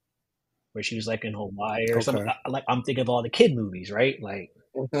 where she was like in Hawaii or something. Like, I'm thinking of all the kid movies, right? Like.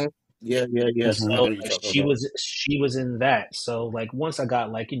 Yeah. So she was in that. So like once I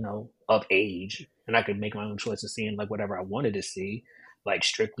got of age and I could make my own choices, seeing like whatever I wanted to see, like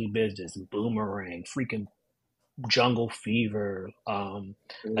Strictly Business, Boomerang, freaking Jungle Fever,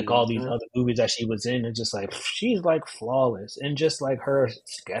 like all these other movies that she was in, and just like she's like flawless, and just like her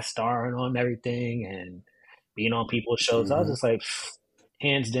guest starring on everything and being on people's shows, I was just like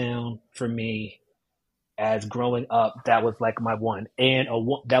hands down for me. As growing up, that was like my one, and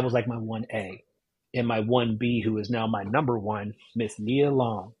that was like my 1A, and my 1B, who is now my number one, Miss Nia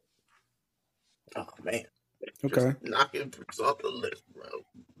Long. Oh man, okay, just knocking things off the list, bro.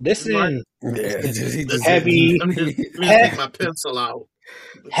 Listen, heavy. Take my pencil out.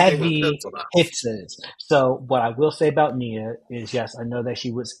 Heavy hitters. So what I will say about Nia is, yes, I know that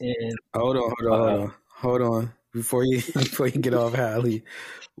she was in. Hold on. Before you get off Halle,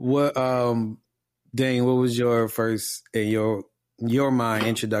 what Dane, what was your first in your mind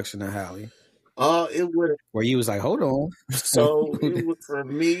introduction to Halle? It would where you was like, hold on. So for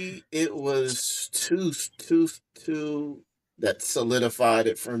me, it was two that solidified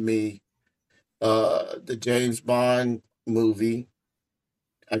it for me. The James Bond movie.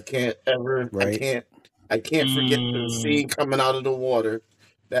 I can't forget the scene coming out of the water.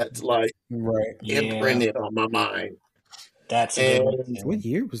 That's like imprinted on my mind. That's what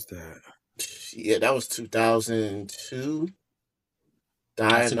year was that? Yeah, that was 2002.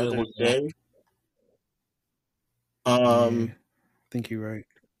 Die Another Day. think you're right.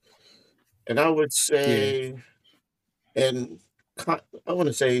 And I would say, and I want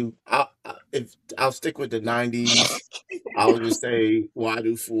to say, if I'll stick with the '90s, I would just say, "Why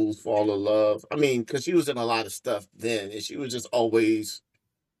do fools fall in love?" I mean, because she was in a lot of stuff then, and she was just always,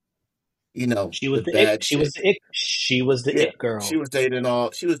 She was the the it. bad She was chick. the it. She was the Yeah, it girl. she was dating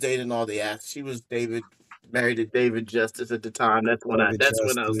all. She was dating all the ass. She was married to David Justice at the time. That's when I. David That's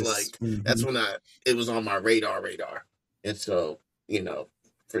when I was Justice. like. That's Mm-hmm. when it was on my radar. And so,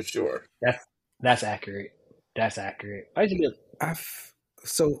 for sure. That's accurate. That's accurate.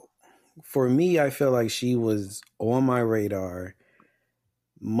 So for me, I feel like she was on my radar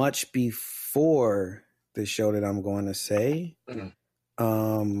much before the show that I'm going to say, or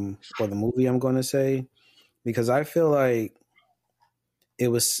the movie I'm going to say, because I feel like it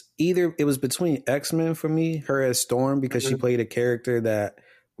was between X-Men for me, her as Storm, because she played a character that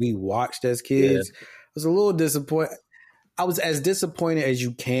we watched as kids. I was a little disappointed. I was as disappointed as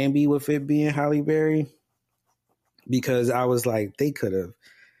you can be with it being Halle Berry, because I was like, they could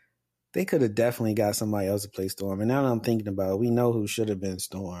have definitely got somebody else to play Storm. And now that I'm thinking about it, we know who should have been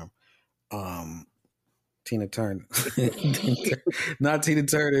Storm. Tina Turner. Not Tina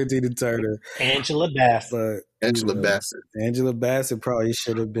Turner, Tina Turner. Angela Bassett. But Angela Bassett. Angela Bassett probably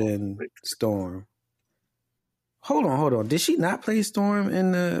should have been Storm. Hold on. Did she not play Storm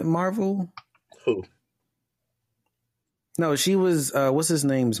in the Marvel? Who? No, she was what's his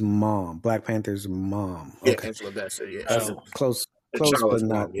name's mom? Black Panther's mom. Yeah, Okay. Angela Bassett, yeah. Close, but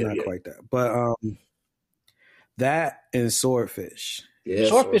not quite that. But that and Swordfish. Yeah,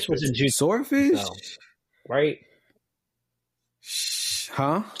 Swordfish was in Swordfish? No. Right?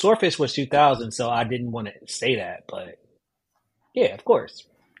 Huh? Swordfish was 2000, so I didn't want to say that, but yeah, of course.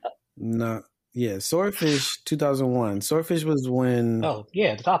 No, yeah, Swordfish 2001. Swordfish was when. Oh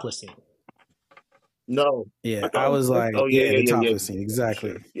yeah, the topless scene. No. Yeah, I was like, the topless scene,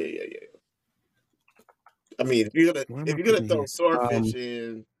 exactly. Sure. Yeah. I mean, if you're gonna throw Swordfish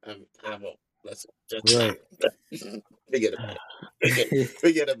in, I won't. Let's just right. Forget about it.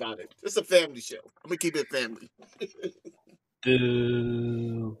 Forget about it. It's a family show. I'm gonna keep it family.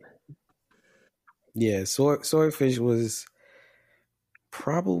 Boo. Yeah, Swordfish was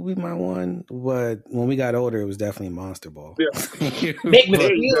probably my one, but when we got older, it was definitely Monster Ball. Yeah. Make me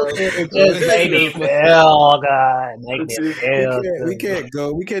feel good. Just make me feel God. Make me feel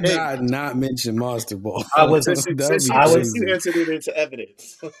good. We cannot not mention Monster Ball. You entered it into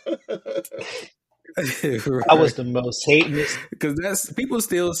evidence. Right. I was the most hatin'est, because people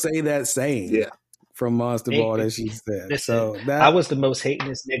still say that saying from Monster Ball that she said. Listen, I was the most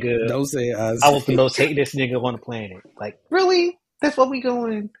hatin'est nigga. Don't say it. I was the most hatin'est nigga on the planet. Like, really? That's what we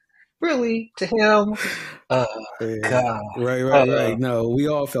going? Really? To him? God. Right. No, we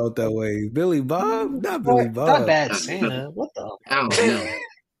all felt that way. Billy Bob? Not Billy Bob. Not Bad Santa. What the? I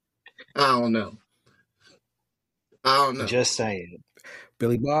don't know. Just saying.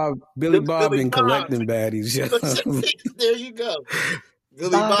 Billy Bob been collecting baddies. There you go.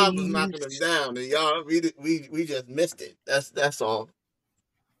 Billy Bob was knocking us down, and y'all, we just missed it. That's all.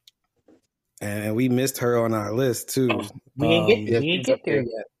 And we missed her on our list too. We ain't get there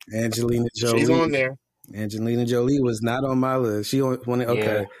yet. Angelina Jolie. She's on there. Angelina Jolie was not on my list. She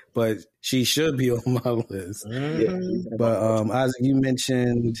wanted but she should be on my list. Mm-hmm. But Isaac, you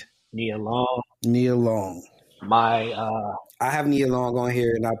mentioned Nia Long. I have Nia Long on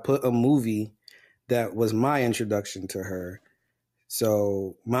here, and I put a movie that was my introduction to her.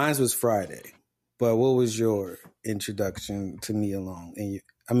 So mine was Friday. But what was your introduction to Nia Long?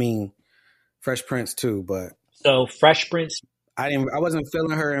 And Fresh Prince too, but so Fresh Prince. I wasn't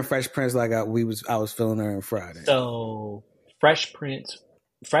feeling her in Fresh Prince like I was feeling her in Friday. So Fresh Prince,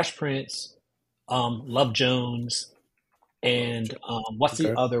 Love Jones, and what's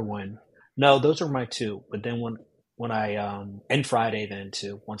the other one? No, those are my two. But then when I and Friday then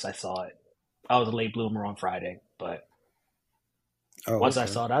too. Once I saw it, I was a late bloomer on Friday, but once I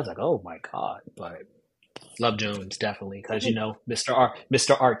saw it, I was like, oh my God! But Love Jones definitely, because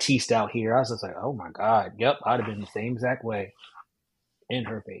Mr. Artiste out here. I was just like, oh my God, yep, I'd have been the same exact way in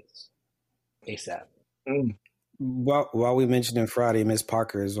her face, ASAP. Well, while we mentioned in Friday, Miss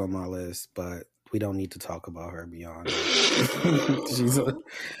Parker is on my list, but we don't need to talk about her beyond that.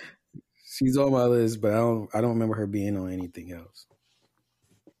 She's on my list, but I don't remember her being on anything else.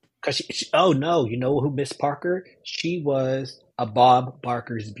 Cause oh no, you know who Miss Parker? She was a Bob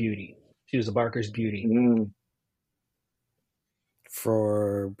Barker's beauty. She was a Barker's beauty.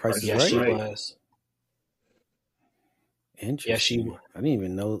 For Price is Right? Yes, she was. Interesting. Yes, she was. I didn't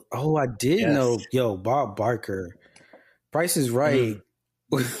even know. Oh, I did know. Yo, Bob Barker. Price is Right.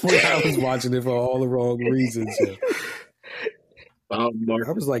 When I was watching it for all the wrong reasons. I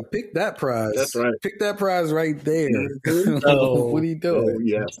was like, pick that prize. That's right. Pick that prize right there. Mm-hmm. What are you doing? Oh,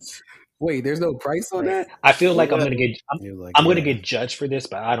 yes. Wait, there's no price on that? I feel like I'm Yeah. gonna get I'm gonna get judged for this,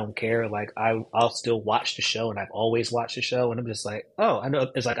 but I don't care. Like I'll still watch the show, and I've always watched the show, and I'm just like, oh, I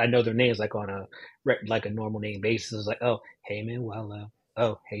know. It's like I know their names like on a normal name basis. It's like, oh, hey Manuela,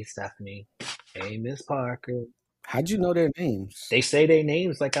 oh, hey Stephanie, hey Miss Parker. How'd you know their names? They say their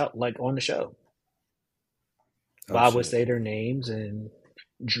names like out like on the show. Bob would say their names, and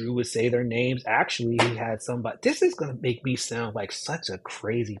Drew would say their names. Actually, he had somebody. This is gonna make me sound like such a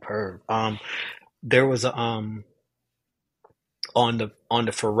crazy perv. There was a on the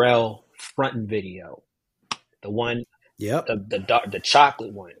Pharrell frontin' video, the one, the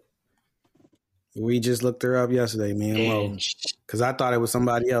chocolate one. We just looked her up yesterday, me and Lo, because I thought it was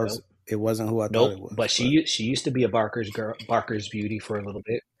somebody else. Nope. It wasn't who I thought it was. But she used to be a Barker's beauty for a little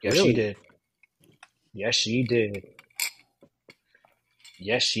bit. Yes, really? She did. Yes, she did.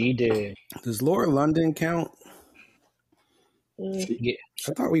 Yes, she did. Does Laura London count? Yeah.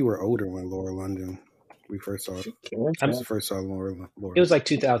 I thought we were older when Laura London we first saw it. I first saw Laura. It was like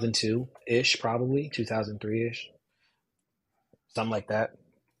 2002-ish, probably 2003-ish, something like that.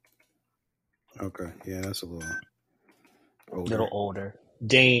 Okay, yeah, that's a little older. Little older.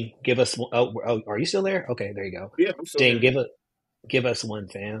 Dane, give us. Oh, are you still there? Okay, there you go. Yeah, I'm still Dane, there. give us one,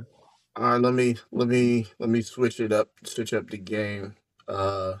 fam. Let me switch up the game.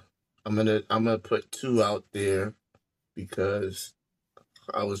 I'm gonna put two out there because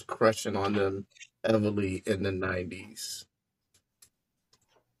I was crushing on them heavily in the 90s.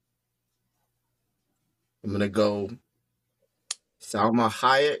 I'm gonna go Salma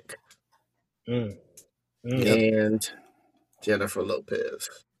Hayek and Jennifer Lopez.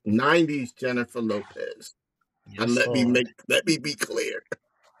 90s Jennifer Lopez. Yes, and let Lord. me be clear.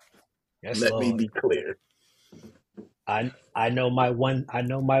 Yes, let Lord. me be clear. I know my one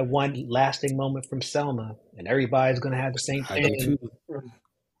lasting moment from Selma, and everybody's gonna have the same thing. I do too.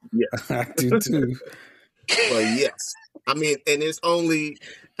 Yes. I do too. But yes, I mean, and it's only,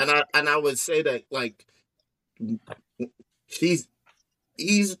 and I would say that like she's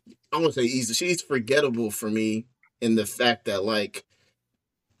easy. I won't say easy. She's forgettable for me in the fact that like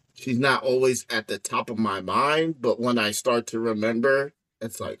she's not always at the top of my mind, but when I start to remember,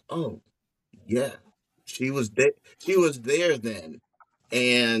 it's like, oh yeah, she was there. She was there then,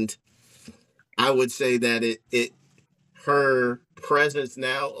 and I would say that her presence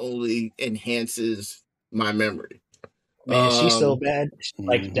now only enhances my memory. Man, she's so bad.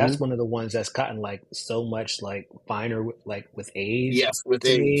 Like that's one of the ones that's gotten like so much like finer, like with age. Yes, with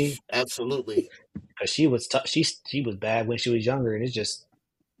age, me. Absolutely. Because she was tough. She was bad when she was younger, and it's just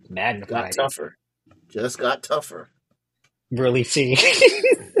magnified. Got tougher. Just got tougher. Really, see.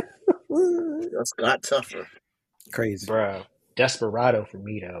 Just got tougher. Crazy, bro. Desperado for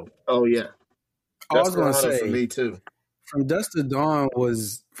me though. Oh yeah. I was gonna say for me too. From Dusk to Dawn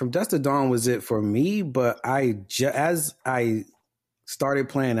was it for me, but as I started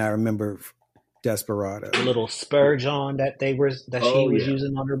playing, I remember Desperado. The little spurge on that she was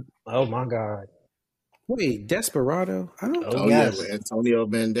using on her. Oh my god! Wait, Desperado? I don't. Oh yes, yeah, Antonio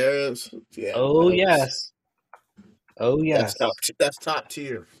Banderas. Yeah. Oh yes. Oh yes. That's top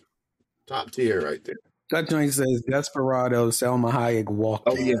tier. Top tier right there. That joint says Desperado, Salma Hayek walking.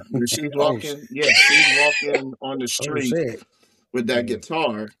 Oh yeah, she's walking. She's walking on the street with that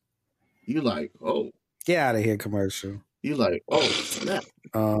guitar. You like, oh, get out of here, commercial. You like, oh snap.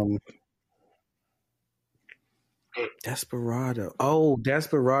 Desperado. Oh,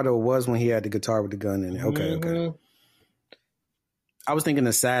 Desperado was when he had the guitar with the gun in it. Okay, okay. I was thinking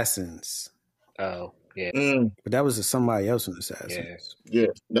Assassins. Oh. Yeah, but that was somebody else in Assassins. Yeah,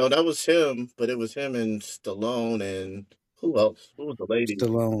 no, that was him. But it was him and Stallone and who else? Who was the lady?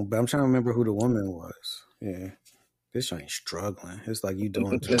 Stallone. But I'm trying to remember who the woman was. Yeah, this ain't struggling. It's like you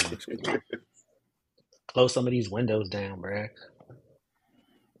doing too much. Close some of these windows down, bruh.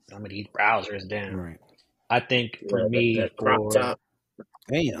 Some of these browsers down. Right. I think for me, that crop top.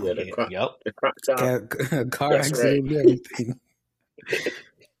 Damn. Yeah, the crop top. Car accident and everything.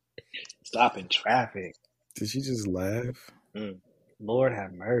 Stopping traffic. Did she just laugh? Lord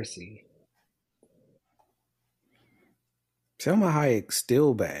have mercy. Selma Hayek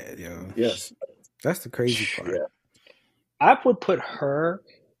still bad, yo. Yes. That's the crazy part. Yeah. I would put her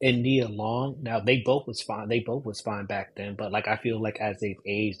and Nia Long. Now they both was fine. They both was fine back then, but like I feel like as they've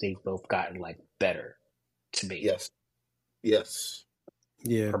aged, they've both gotten like better to me. Yes. Yes.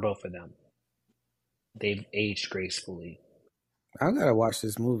 Yeah. For both of them. They've aged gracefully. I gotta watch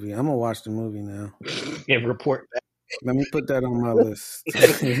this movie. I'm gonna watch the movie now. And report back. Let me put that on my list.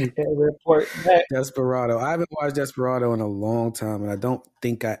 Report that. Desperado. I haven't watched Desperado in a long time, and I don't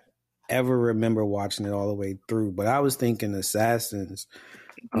think I ever remember watching it all the way through. But I was thinking Assassins.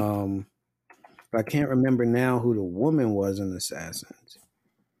 But I can't remember now who the woman was in Assassins.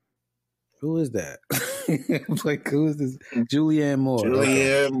 Who is that? Like, who is this? Julianne Moore.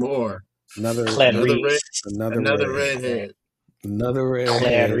 Julianne Moore. Another redhead. Another redhead.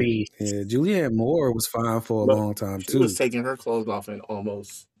 Clarice. Yeah, Julianne Moore was fine for a long time too. She was taking her clothes off in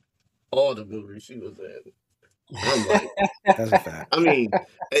almost all the movies she was in. I'm like, that's a fact. I mean,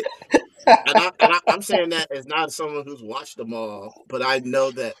 I'm saying that as not someone who's watched them all, but I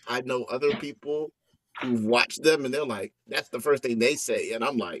know other people who've watched them, and they're like, that's the first thing they say, and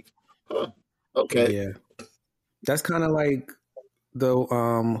I'm like, huh, okay, yeah. That's kind of like the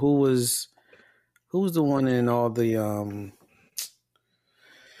who was the one in all the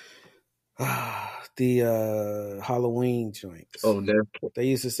Halloween joints. Oh, they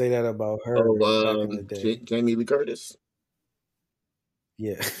used to say that about her back in the day. Jamie Lee Curtis.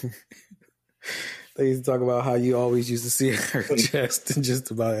 Yeah. They used to talk about how you always used to see her chest in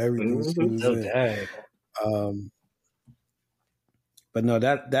just about everything she was in. But no,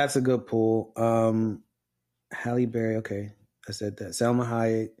 that's a good pull. Halle Berry, okay, I said that.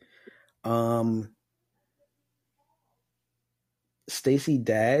 Salma Hayek, Stacey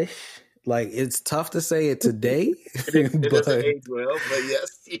Dash. Like, it's tough to say it today. It doesn't age well, but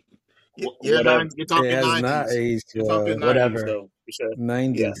yes. You're talking 90s. It has not aged well. Whatever. Though, sure.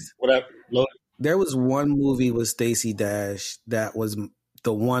 90s. Yeah. Whatever. There was one movie with Stacey Dash that was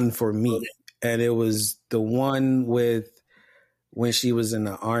the one for me. And it was the one with when she was in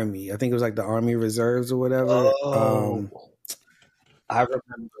the Army. I think it was like the Army Reserves or whatever. I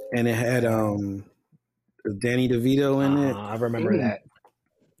remember. And it had Danny DeVito in it. I remember that.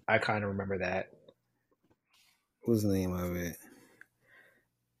 I kind of remember that. What's the name of it?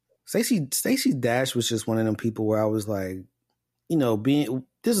 Stacey Dash was just one of them people where I was like, you know,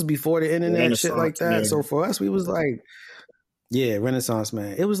 this is before the internet and shit like that. Man. So for us, we was like, yeah, Renaissance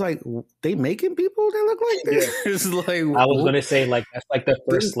man. It was like, they making people that look like this. Yeah. It's like, I was gonna say, like, that's like the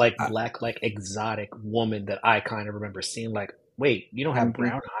first like black like exotic woman that I kind of remember seeing. Like, wait, you don't have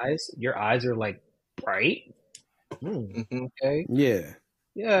brown eyes? Your eyes are like bright. Okay. Yeah.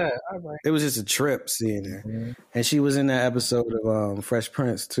 Yeah, all right. It was just a trip seeing her, and she was in that episode of Fresh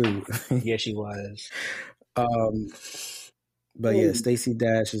Prince too. Yeah, she was. But yeah, Stacey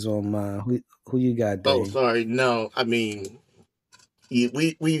Dash is on mine. Who you got, Dave? Oh, sorry, no. I mean,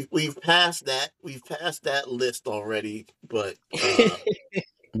 we've passed that. We've passed that list already. But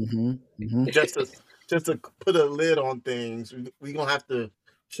just to put a lid on things, we're gonna have to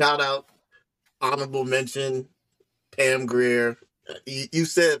shout out, honorable mention, Pam Grier. You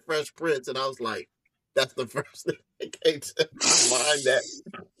said Fresh Prince, and I was like, that's the first thing that came to mind.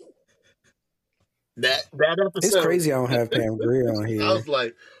 That episode. It's crazy I don't have Pam Grier on here. I was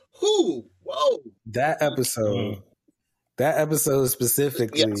like, who? Whoa. That episode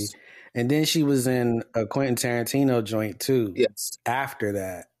specifically. Yes. And then she was in a Quentin Tarantino joint too. Yes. After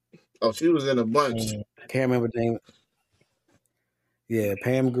that. Oh, she was in a bunch. Can't remember the name. Yeah,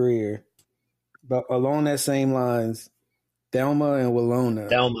 Pam Grier. But along that same lines, Thelma and Willona.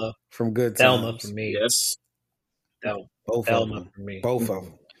 Thelma. From Good Times. Thelma for me. Yes. Both of them. For me. Both of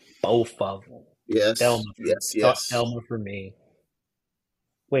them. Both of them. Yes. Thelma. Yes. Thelma for me.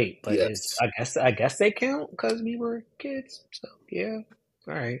 Wait, but I guess they count because we were kids. So yeah.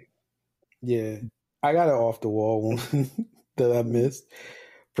 All right. Yeah. I got an off the wall one that I missed.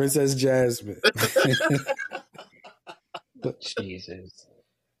 Princess Jasmine. Jesus.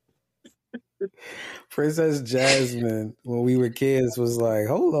 Princess Jasmine, when we were kids, was like,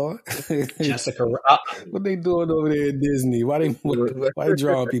 hold on. Jessica. What they doing over there at Disney? Why they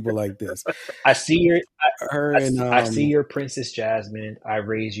drawing people like this? I see your I see your Princess Jasmine. I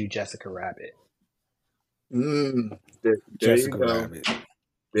raise you Jessica Rabbit. Jessica Rabbit.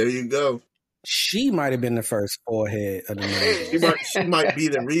 There you go. She might have been the first forehead of the movie. She might be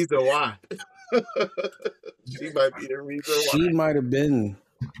the reason why. She might be the reason why. She might have been.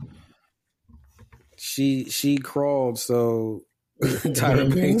 She crawled so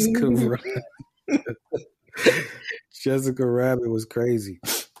Tyra Banks could run. Jessica Rabbit was crazy.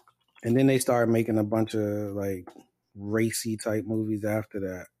 And then they started making a bunch of like racy type movies after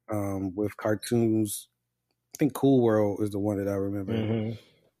that, with cartoons. I think Cool World is the one that I remember. Mm-hmm.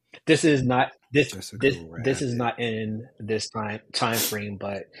 This is not in this time frame,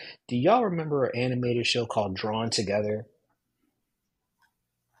 but do y'all remember an animated show called Drawn Together?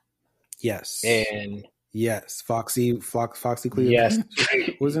 Yes. And yes, Foxy Cleopatra. Yes.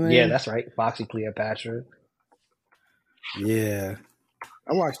 Wasn't it? Yeah, that's right. Foxy Cleopatra. Yeah.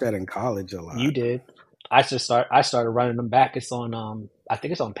 I watched that in college a lot. You did. I started running them back. It's on I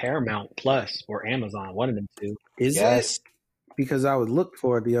think it's on Paramount Plus or Amazon, one of them two. Is Yes. it? Because I would look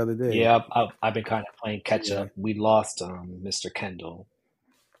for it the other day. Yeah, I've been kind of playing catch up. We lost Mr. Kendall.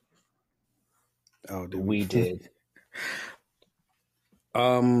 Oh, did we did.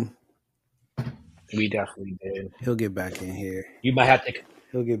 We definitely did. He'll get back in here. You might have to.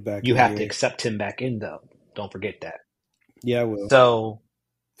 He'll get back. You have to accept him back in, though. Don't forget that. Yeah, I will. So,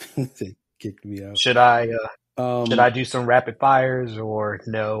 they kicked me out. Should I do some rapid fires, or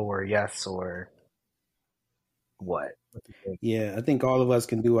no, or yes, or what? Yeah, I think all of us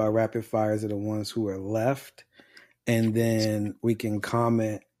can do our rapid fires of the ones who are left, and then we can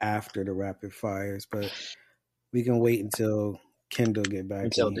comment after the rapid fires. But we can wait until Kendall get back.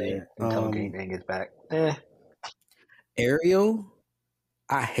 Until Dang gets back. Ariel,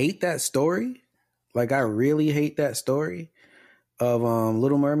 I hate that story. Like, I really hate that story of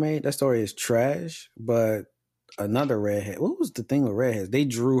Little Mermaid. That story is trash. But another redhead. What was the thing with redheads? They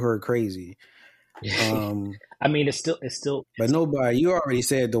drew her crazy. I mean, it's still. But nobody. You already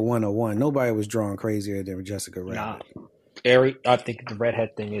said the 101. Nobody was drawn crazier than Jessica Rabbit. Nah. I think the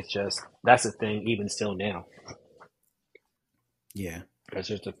redhead thing is that's a thing even still now. Yeah. There's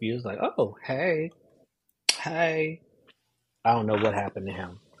just a few like, oh, hey. I don't know what happened to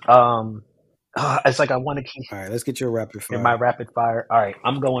him. It's like I want to keep. All right, let's get your rapid fire. In my rapid fire. All right,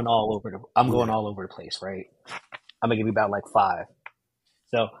 I'm going all over the place, right? I'm gonna give you about like 5.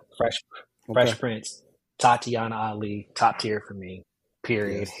 So Fresh Prince, Tatiana Ali, top tier for me.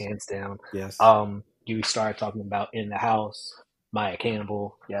 Period, hands down. Yes. You started talking about In the House, Maya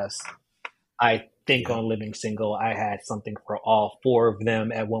Campbell. Yes. I think on Living Single, I had something for all 4 of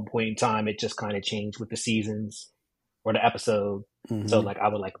them at one point in time. It just kind of changed with the seasons or the episode. Mm-hmm. So like I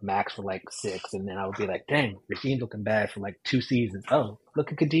would like max for like 6, and then I would be like, dang, Regine's looking bad for like 2 seasons. Oh,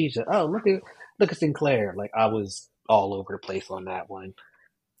 look at Khadijah. Oh, look at Sinclair. Like I was all over the place on that one.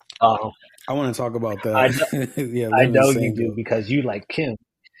 I want to talk about that. I know you do because you like Kim.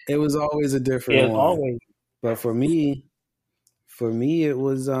 It was always a different one. Always. But for me, it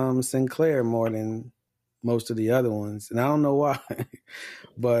was Sinclair more than most of the other ones, and I don't know why,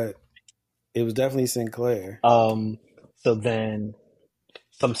 but it was definitely Sinclair. So then,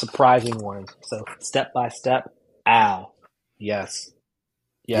 some surprising ones. So Step by Step, Al, yes,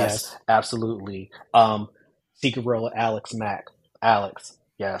 absolutely. Secret Role of Alex,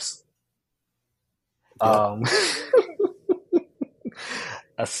 yes. Yep.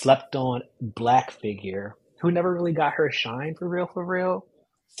 A slept-on black figure who never really got her shine for real.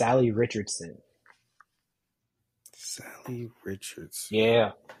 Sally Richardson.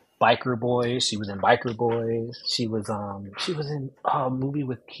 Yeah. Biker Boys. She was in Biker Boys. She was in a movie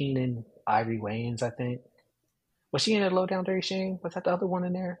with Keenan Ivory Wayans, I think. Was she in a Low Down Dirty Shame? Was that the other one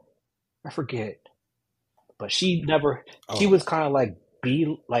in there? I forget. But she was kind of like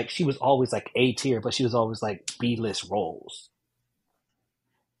she was always like A tier, but she was always like B-list roles.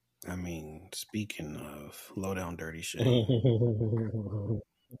 I mean, speaking of Low Down Dirty Shame,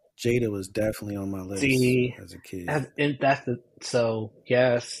 Jada was definitely on my list as a kid. And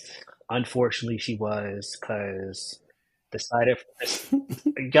yes, unfortunately she was, because the sight of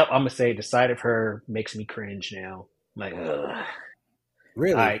I'm gonna say the sight of her makes me cringe now. Like, ugh.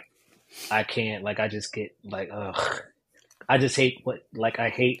 Really? I can't. Like, I just get like, ugh. I just hate I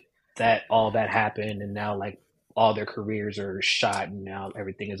hate that all that happened, and now like all their careers are shot, and now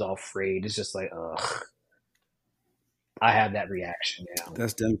everything is all frayed. It's just like, ugh. I have that reaction now.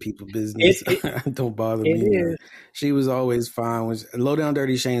 That's them people business. Don't bother me. She was always fine. Low Down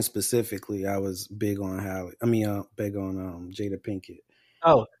Dirty Shame specifically, I was big on big on Jada Pinkett.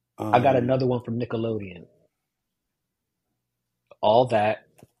 Oh, I got another one from Nickelodeon. All That.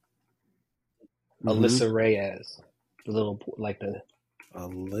 Mm-hmm. Alyssa Reyes, the little Alyssa.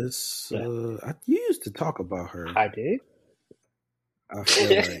 Yeah. You used to talk about her. I did. I feel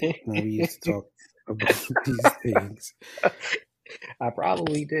like when we used to talk about these things, I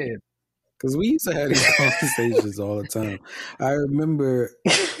probably did, because we used to have these conversations all the time. I remember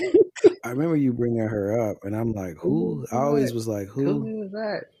you bringing her up, and I'm like, who? I always was like, who? Who is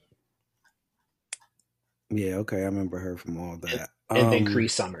that? Yeah, okay, I remember her from all that. And then Cree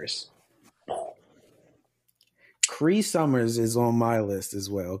Summers. Cree Summers is on my list as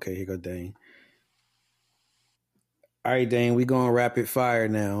well. Okay, here go Dane. All right, Dane, we going rapid fire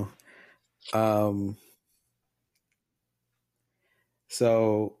now.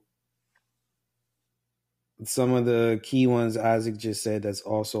 So some of the key ones Isaac just said that's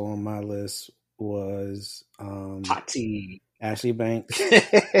also on my list was Tati. Ashley Banks,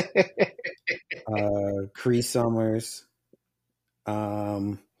 Cree Summers,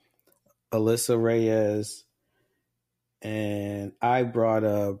 Alyssa Reyes, and I brought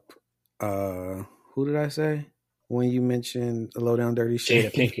up who did I say when you mentioned Low Down Dirty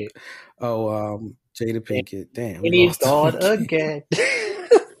Shade? Jada Pinkett. Jada Pinkett. Damn, we And he lost thought again.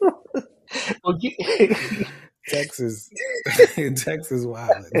 Texas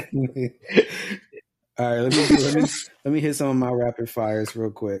wildin'. All right, let me hit some of my rapid fires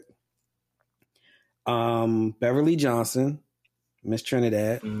real quick. Beverly Johnson, Miss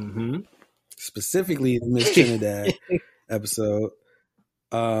Trinidad, specifically the Miss Trinidad episode.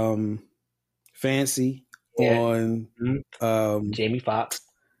 Fancy on Jamie Foxx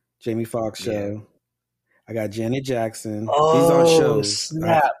show. Yeah. I got Janet Jackson. Oh, these aren't shows.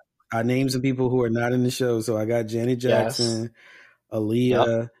 Snap. I named some people who are not in the show, so I got Janet Jackson,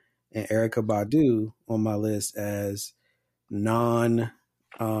 Aaliyah, and Erykah Badu on my list as non-sitcom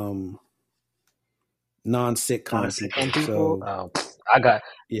people. So I got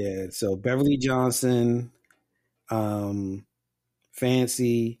So Beverly Johnson,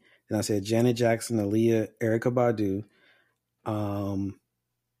 Fancy, and I said Janet Jackson, Aaliyah, Erykah Badu.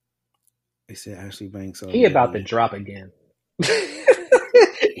 They said Ashley Banks. He about to drop again.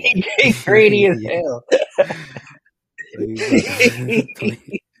 He greedy as hell.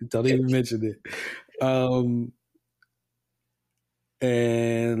 Don't even mention it.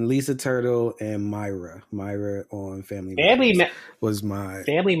 And Lisa Turtle and Myra on Family Matters was my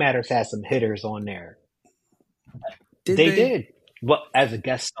Family Matters has some hitters on there. They did. Well, as a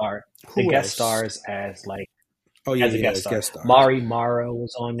guest star, Who the else? Guest stars as like as a guest star. Mari Morrow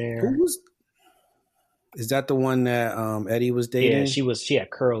was on there. Who was? Is that the one that Eddie was dating? Yeah, she had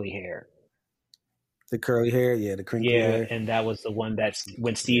curly hair. The curly hair, the crinkly hair. Yeah, and that was the one that's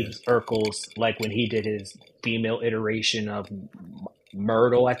when Steve Urkel's, like when he did his female iteration of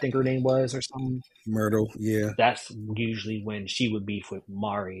Myrtle, I think her name was, or something. Myrtle, yeah. That's usually when she would beef with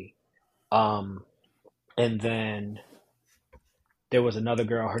Mari. And then there was another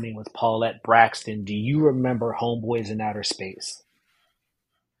girl, her name was Paulette Braxton. Do you remember Homeboys in Outer Space?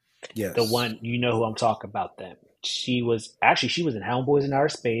 Yes. The one, you know who I'm talking about then. She was in Homeboys in Outer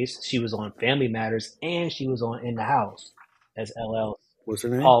Space. She was on Family Matters, and she was on In the House as LL. What's her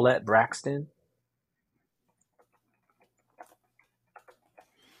name? Paulette Braxton.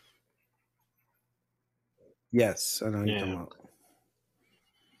 Yes, I know you're talking about.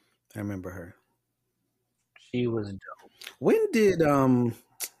 I remember her. She was dope. When did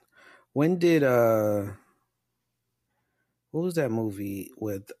what was that movie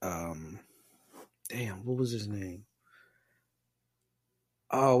with what was his name?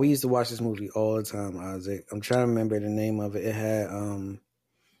 Oh, we used to watch this movie all the time, Isaac. I'm trying to remember the name of it. It had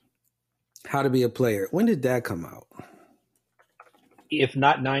How to Be a Player. When did that come out? If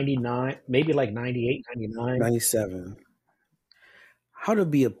not 99, maybe like 98, 99. 97. How to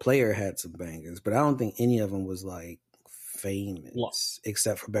Be a Player had some bangers, but I don't think any of them was like famous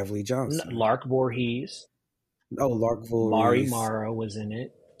except for Beverly Johnson. Lark Voorhees. Oh, Lark Voorhees. Mari Morrow was in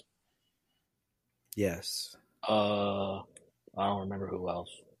it. Yes. I don't remember who else.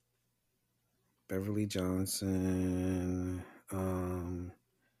 Beverly Johnson.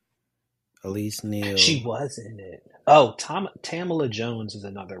 Elise Neal. She was in it. Oh, Tamala Jones is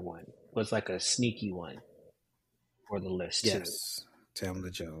another one. Was like a sneaky one for the list too. Yes, Tamala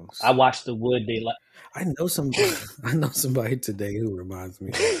Jones. I watched The Wood. I know somebody today who reminds me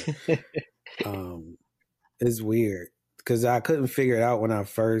of it. It's weird because I couldn't figure it out when I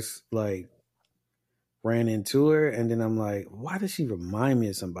first ran into her, and then I'm like, why does she remind me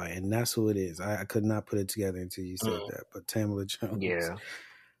of somebody? And that's who it is. I could not put it together until you said that. But Tamala Jones. Yeah.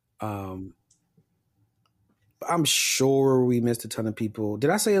 I'm sure we missed a ton of people.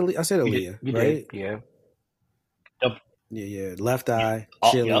 Did I say Aaliyah? I said Aaliyah, you right? Did, yeah. Yeah. Left Eye,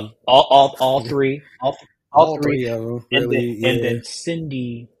 Chili. Yep. All three. All three of them. Really, and then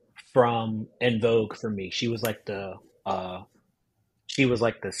Cindy from En Vogue for me. She was like the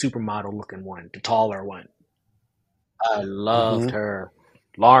supermodel looking one, the taller one. I loved her.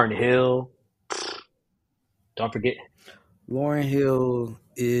 Lauryn Hill. Don't forget. Lauryn Hill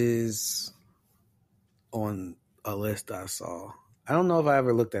is on a list I saw. I don't know if I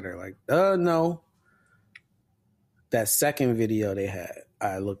ever looked at her no. That second video they had,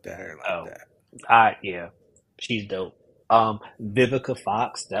 I looked at her that. Yeah. She's dope. Vivica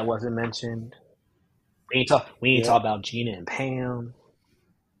Fox, that wasn't mentioned. We ain't talk about Gina and Pam.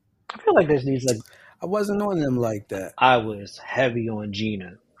 I feel like there's these I wasn't on them like that. I was heavy on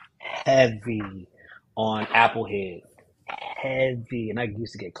Gina. Heavy on Applehead. Heavy. And I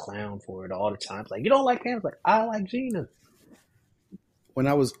used to get clowned for it all the time. It's like, you don't like Pam? It's like, I like Gina. When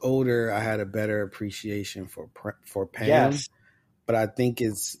I was older, I had a better appreciation for Pam. Yes. but I think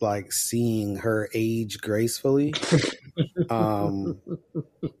it's like seeing her age gracefully.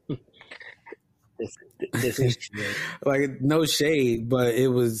 This is true. Like no shade, but it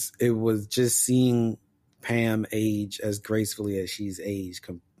was just seeing Pam age as gracefully as she's aged.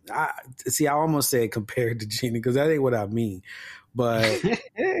 I almost said compared to Gina because that ain't what I mean. But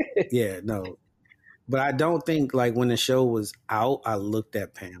yeah, no. But I don't think like when the show was out, I looked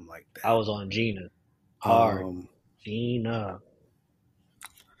at Pam like that. I was on Gina. Hard. Gina.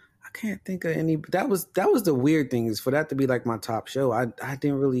 I can't think of any. That was the weird thing is for that to be like my top show. I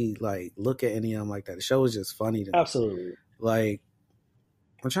didn't really like look at any of them like that. The show was just funny to me. Absolutely. Like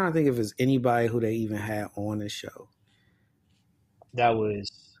I'm trying to think if it's anybody who they even had on the show. That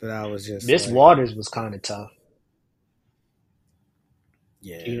was just Miss like, Waters was kind of tough.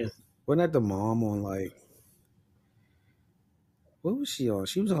 Yeah. Wasn't that the mom on like what was she on?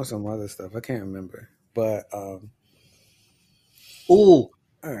 She was on some other stuff. I can't remember. But ooh.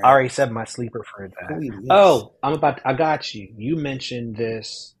 Right. I already said my sleeper for that. Oh, I got you. You mentioned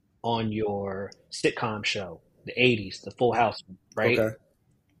this on your sitcom show, the 80s, the Full House, right? Okay.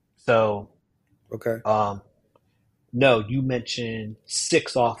 So okay. No, you mentioned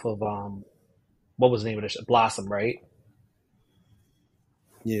 6 off of what was the name of the show? Blossom, right?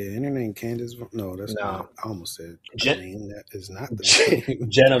 Yeah, and her name Candace. No, that's not. I almost said name. That is not the name.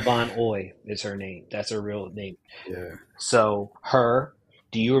 Jenna Von Oy is her name. That's her real name. Yeah. So her.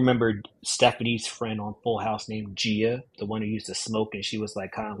 Do you remember Stephanie's friend on Full House named Gia, the one who used to smoke and she was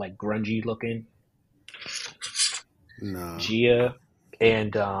like kind of like grungy looking? No. Gia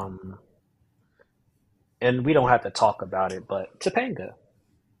and we don't have to talk about it, but Topanga.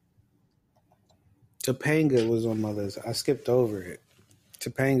 Topanga was on my list. I skipped over it.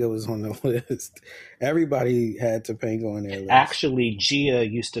 Topanga was on the list. Everybody had Topanga on their list. Actually, Gia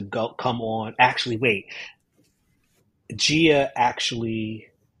used to come on. Actually, wait. Gia actually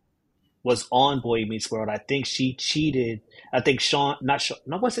was on Boy Meets World. I think she cheated. I think Sean, not Sean.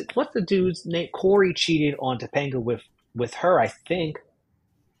 No, what's the dude's name? Corey cheated on Topanga with her. I think.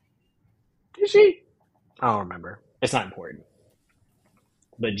 Did she? I don't remember. It's not important.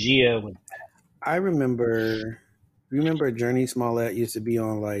 But Gia was. I remember. Remember Journey Smollett used to be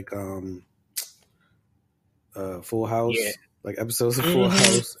on like Full House. Yeah. Like episodes of Full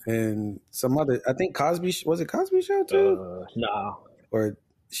House and some other. I think Cosby. Was it Cosby Show too? No. Or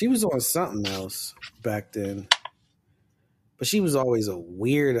she was on something else back then. But she was always a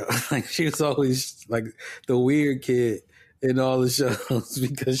weirdo. Like she was always like the weird kid in all the shows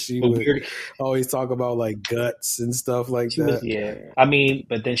because she would always talk about like guts and stuff like that. Yeah. I mean,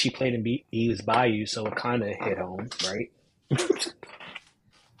 but then she played in He Was By You, so it kind of hit home, right?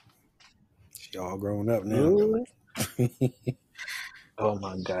 She all grown up now. Oh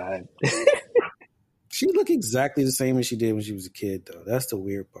my God. She looked exactly the same as she did when she was a kid, though. That's the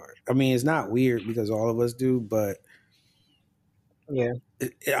weird part. I mean, it's not weird because all of us do, but yeah,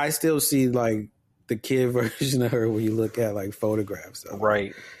 I still see like the kid version of her when you look at like photographs of her.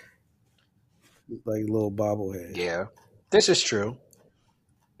 Right. Like little bobblehead. Yeah, this is true.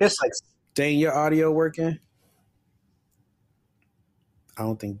 It's like Dane, your audio working? I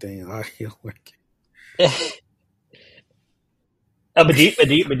don't think Dane audio working. Oh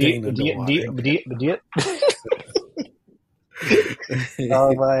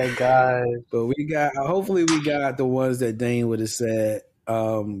my God. But hopefully we got the ones that Dane would have said.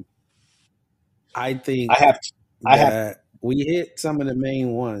 I think we hit some of the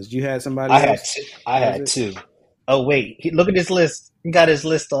main ones. You had somebody else? I had 2. Oh wait, look at his list. He got his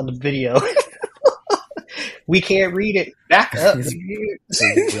list on the video. We can't read it. Back up.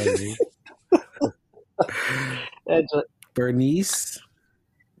 Bernice?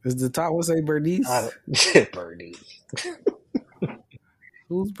 Does the top one say Bernice? Bernice.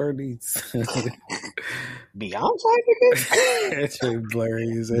 Who's Bernice? Beyonce? That's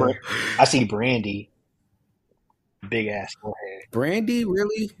blurry as hell. I see Brandy. Big ass forehead. Brandy?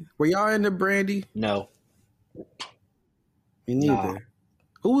 Really? Were y'all into Brandy? No. Me neither. Nah.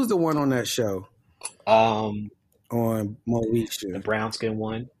 Who was the one on that show? On Moesha. The brown skin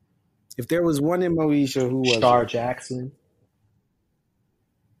one. If there was one in Moesha, who was Shar Jackson.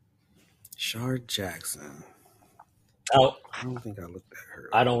 Shar Jackson. Oh, I don't think I looked at her.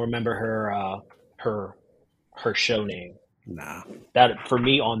 I don't remember her show name. Nah. That for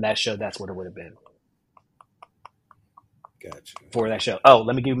me on that show, that's what it would have been. Gotcha. For that show. Oh,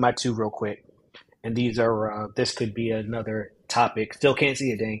 let me give you my 2 real quick. And these are this could be another topic. Still can't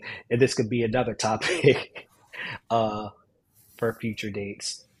see it, dang. And this could be another topic for future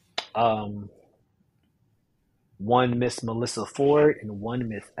dates. One Miss Melissa Ford and one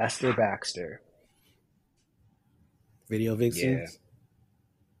Miss Esther Baxter. Video vixens?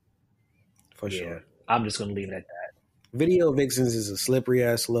 for sure. I'm just gonna leave it at that. Video vixens is a slippery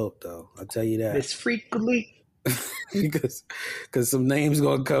ass slope, though. I'll tell you that. It's frequently because some names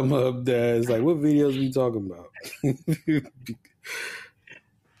gonna come up that's like, what videos we talking about?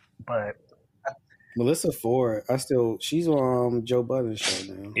 But Melissa Ford, she's on Joe Budden's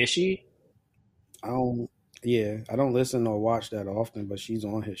show now. Is she? I don't listen or watch that often, but she's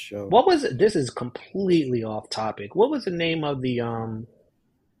on his show. What was it? This is completely off topic. What was the name of the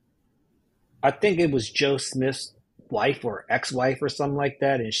I think it was Joe Smith's wife or ex-wife or something like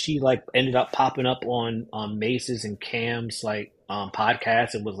that, and she like ended up popping up on Mace's and Cam's like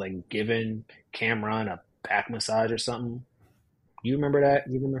podcast and was like giving Cameron a back massage or something. You remember that?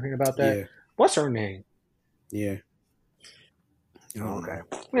 You remember hearing about that? Yeah. What's her name? Yeah. Okay.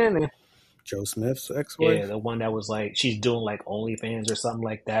 Man, Joe Smith's ex-wife? yeah, the one that was like she's doing like OnlyFans or something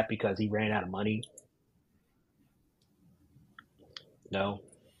like that because he ran out of money. No.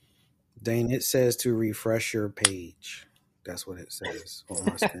 Dane, it says to refresh your page. That's what it says on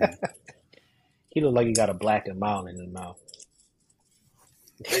my screen. He looked like he got a black and mild in his mouth.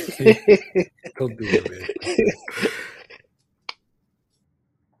 Don't do it, man.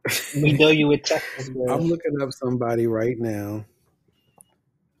 We know you would check this, bro. I'm looking up somebody right now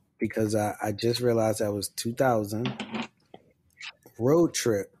because I just realized that was 2000. Road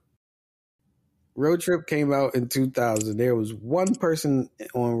Trip. Road Trip came out in 2000. There was one person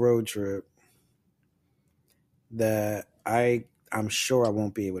on Road Trip that I'm sure I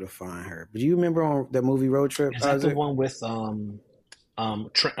won't be able to find her. But do you remember on that movie Road Trip? Is that Isaac? the one with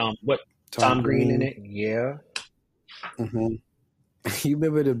what Tom Green in it? Yeah. Mm-hmm. You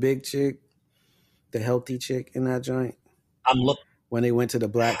remember the big chick, the healthy chick in that joint? I'm looking. When they went to the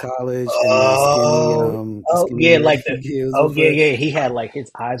black college and the skinny yeah, like heels. Yeah. He had like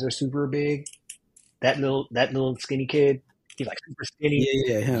his eyes are super big. That little skinny kid. He's like super skinny.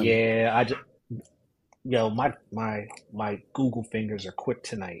 Yeah, him. Yeah, my Google fingers are quick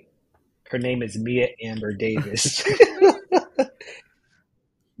tonight. Her name is Mia Amber Davis.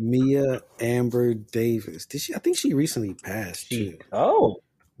 Mia Amber Davis. Did she? I think she recently passed too. Oh,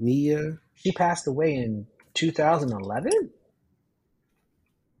 Mia. She passed away in 2011.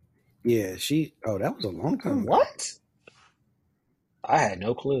 Yeah, Oh, that was a long time ago. What? I had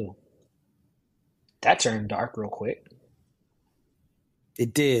no clue. That turned dark real quick.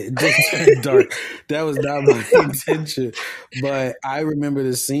 It did. It did turn dark. That was not my intention. But I remember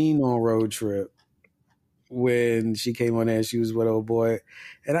the scene on Road Trip when she came on there and she was with old boy.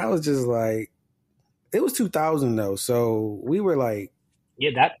 And I was just like, it was 2000 though. So we were like,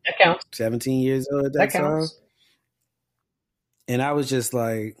 yeah, that counts. 17 years old at that time. And I was just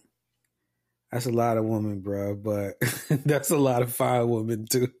like, that's a lot of women, bro. But that's a lot of fine women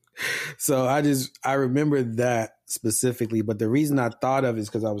too. So I remember that specifically. But the reason I thought of it is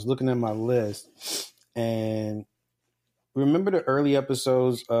because I was looking at my list and remember the early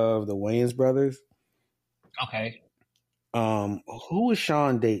episodes of the Wayans brothers? Okay. Who was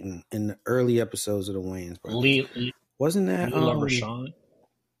Sean Dayton in the early episodes of the Wayans brothers? Wasn't that Leela Rashawn?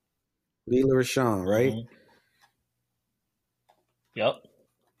 Leela Rashawn, right? Mm-hmm. Yep.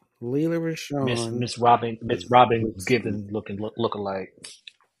 Leela Rashawn. Miss Robin Gibbon look alike.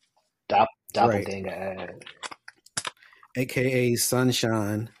 Doppelganger ad. AKA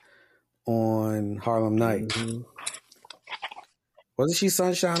Sunshine on Harlem Night. Mm-hmm. Wasn't she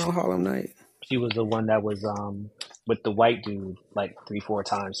Sunshine on Harlem Night? She was the one that was with the white dude like 3-4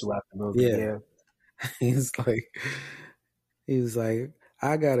 times throughout the movie. Yeah. He was like,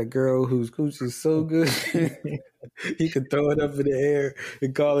 I got a girl whose cooch is so good, he could throw it up in the air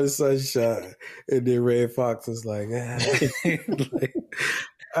and call it Sunshine. And then Red Fox was like, like,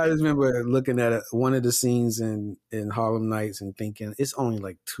 I just remember looking at one of the scenes in Harlem Nights and thinking, it's only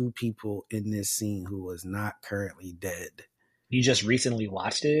like 2 people in this scene who was not currently dead. You just recently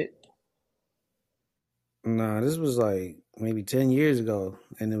watched it? No, this was like maybe 10 years ago,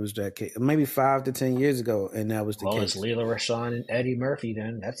 and it was that case. Maybe 5 to 10 years ago, and that was the case. It's Leela Rashawn and Eddie Murphy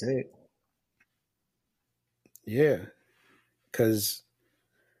then. That's it. Yeah, because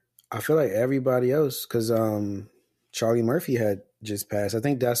I feel like everybody else, because Charlie Murphy had just passed. I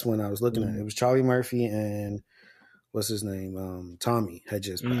think that's when I was looking at it. It was Charlie Murphy and what's his name? Tommy had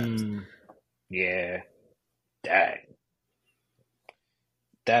just passed. Yeah.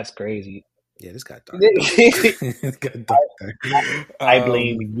 That's crazy. Yeah, this got dark. This got dark. I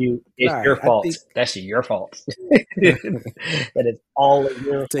blame you. It's your fault. That's your fault. That is all of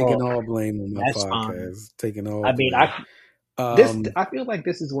your fault. Taking all blame on my podcast. Fine. Taking all blame. I feel like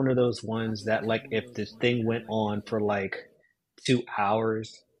this is one of those ones that, like, if this thing went on for like 2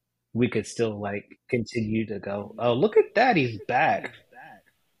 hours, we could still like continue to go, oh, look at that, he's back.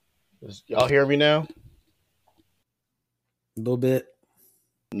 Y'all hear me now? A little bit.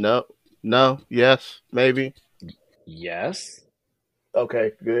 No, no, yes, maybe. Yes.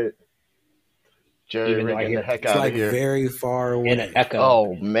 Okay, good. Jerry Even though I rigging the hear heck It's out of like here. very far in an away. echo.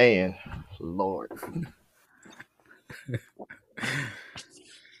 Oh man, Lord.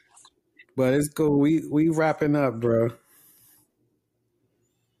 But it's cool. We wrapping up, bro.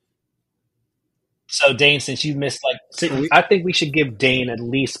 So Dane, since you missed I think we should give Dane at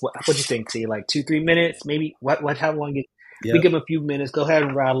least what do you think? See, like 2-3 minutes, maybe. What? How long? We Yep. give him a few minutes. Go ahead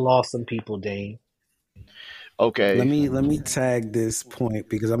and rattle off some people, Dane. Okay. Let me tag this point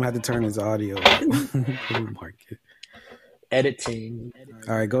because I'm gonna have to turn his audio up. Let me mark it. Editing.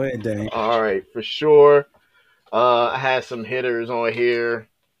 All right, go ahead, Dane. All right, for sure. I had some hitters on here.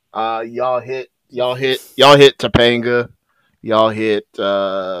 Y'all hit Topanga. Y'all hit.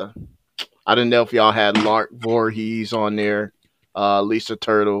 I didn't know if y'all had Lark Voorhees on there. Lisa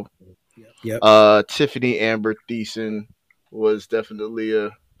Turtle. Yep. Tiffany Amber Thiessen was definitely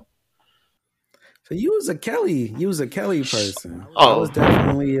a. So you was a Kelly person. Oh. That was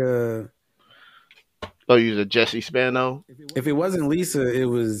definitely Oh, you was a Jesse Spano. If it wasn't Lisa, it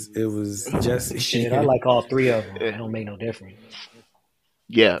was Jesse. Shit, I like all three of them. It don't make no difference.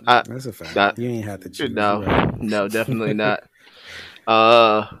 Yeah, that's a fact. You ain't have to choose. No, right. no, definitely not.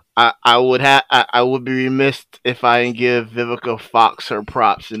 I would be remiss if I didn't give Vivica Fox her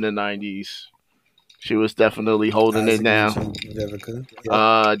props in the '90s. She was definitely holding Isaac it down. Vivica.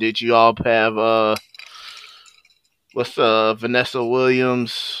 Yep. Did you all have what's Vanessa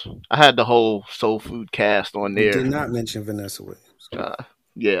Williams? I had the whole Soul Food cast on We there. did not mention Vanessa Williams.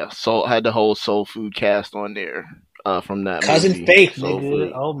 Yeah, so I had the whole Soul Food cast on there. From that Cousin movie, Faith, Soul nigga.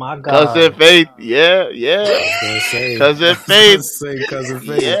 Food. Oh my god. Cousin Faith, yeah. I was gonna say Cousin Faith. Cousin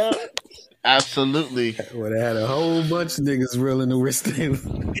Faith. Yeah. Absolutely. Well, they had a whole bunch of niggas reeling the wrist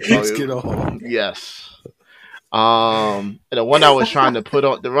get off. Yes. The one I was trying to put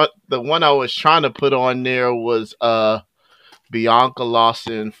on the one I was trying to put on there was Bianca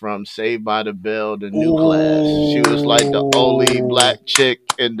Lawson from Saved by the Bell, the new class. She was like the only black chick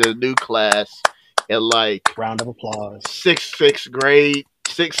in the new class in like round of applause. Sixth grade.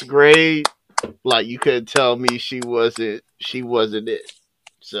 Like you couldn't tell me she wasn't it.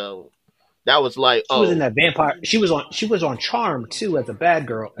 So that was like she was in that vampire. She was on Charm too as a bad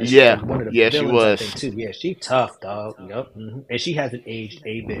girl. And yeah, like one of the villains, she was. I think, too. Yeah, she tough, dog. Yep. Mm-hmm. And she hasn't aged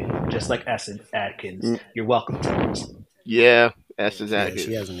a bit, just like Essence Atkins. You're welcome, Terrence. Yeah, Essence Atkins.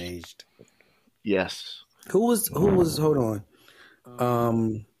 She hasn't aged. Yes. Who was? Hold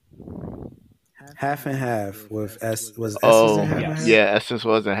on. Half and half with S was Essence and half and half? Yeah, Essence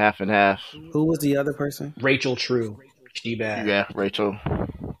was a half and half. Who was the other person? Rachel True. She bad. Yeah, Rachel.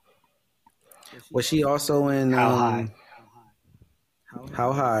 Was she also in How High?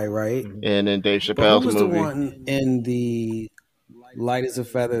 How High, right? And then Dave Chappelle's movie. Who was the one in the Light as a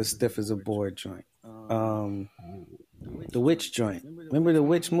Feather, Stiff as a Board joint? The Witch joint. Remember the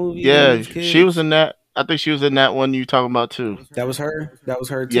Witch movie? Yeah, she was in that. I think she was in that one you talking about too. That was her? That was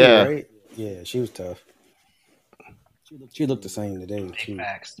her too, right? Yeah, she was tough. She looked the same today too.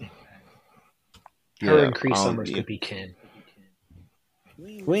 Her and Cree Summers could be kin.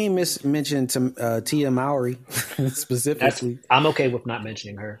 We ain't mentioned Tia Mowry specifically. I'm okay with not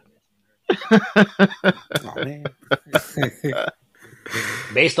mentioning her. Oh man.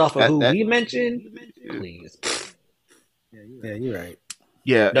 Based off of who we mentioned, please. Yeah, you're right.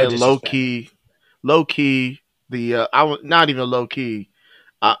 Yeah, no and low key, I was not even low key.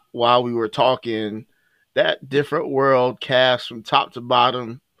 While we were talking, that Different World cast from top to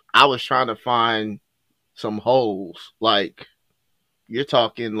bottom, I was trying to find some holes. Like you're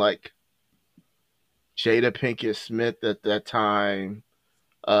talking like Jada Pinkett Smith at that time,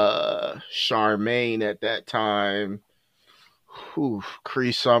 Charmaine at that time.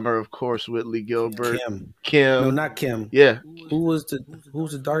 Cree Summer, of course, Whitley Gilbert, Kim. No, not Kim. Yeah. Who was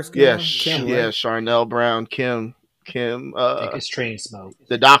the dark skin? Yeah, one? Kim, yeah, right? Charnel Brown, Kim. I think it's Train Smoke.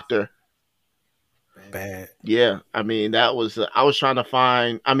 The Doctor. Bad. Yeah, I mean that was. I was trying to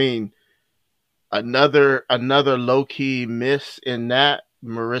find. I mean, another low key miss in that.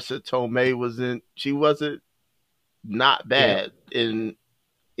 Marissa Tomei wasn't. She wasn't not bad in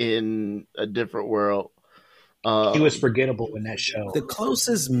A Different World. She was forgettable in that show. The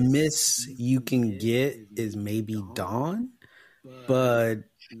closest miss you can get is maybe Dawn, but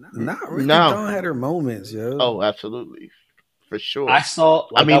not really. No. Dawn had her moments, yo. Oh, absolutely, for sure. I saw.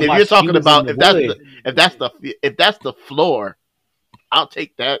 Like, I mean, if you're talking about if that's the floor, I'll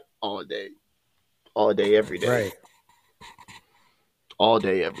take that all day, every day. Right. All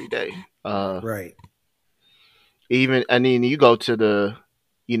day, every day. Right. Even I mean, you go to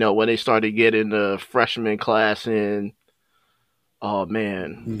when they started getting the freshman class in. Oh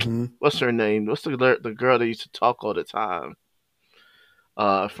man, what's her name? What's the girl that used to talk all the time?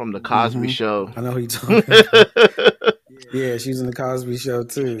 From the Cosby Show. I know who you're talking about. Yeah, she's in the Cosby Show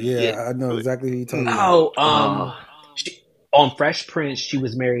too. Yeah, I know exactly who you're talking about. On Fresh Prince, she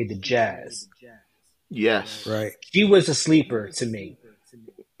was married to Jazz. Yes, right. She was a sleeper to me.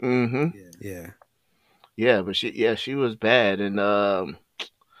 Yeah, but she was bad, and oh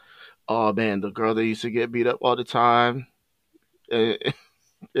man, the girl that used to get beat up all the time.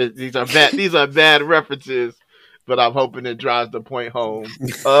 These are bad references, but I'm hoping it drives the point home.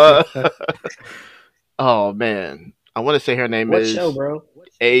 Oh man, I want to say her name What is show, bro?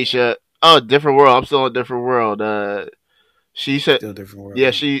 Asia. Oh, Different World. I'm still in Different World. She said, Still Different World.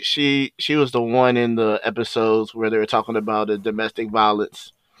 yeah, she was the one in the episodes where they were talking about the domestic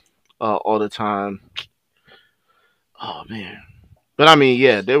violence all the time. Oh man, but I mean,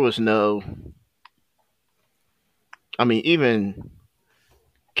 yeah, there was no. I mean, even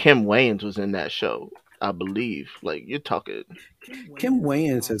Kim Wayans was in that show, I believe. Like you're talking. Kim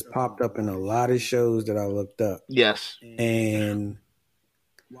Wayans has popped up in a lot of shows that I looked up. Yes, and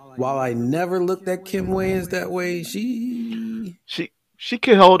while I never looked at Kim Wayans that way, she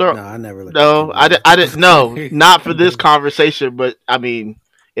can hold her. No, I never looked. No, I didn't. No, not for this conversation. But I mean,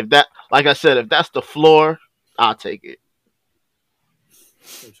 if that, like I said, if that's the floor, I'll take it.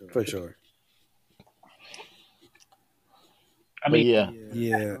 For sure. I mean,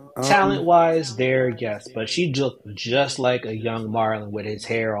 yeah. Talent-wise, there, yes, but she looked just like a young Marlon with his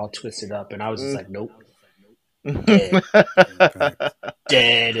hair all twisted up, and I was just like, nope, dead,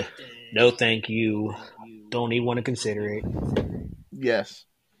 dead. No, thank you. Don't even want to consider it. Yes.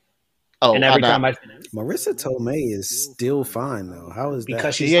 Oh, and every time Marissa Tomei is still fine though. How is because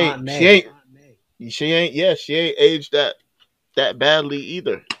that? She's Aunt May. She ain't aged that badly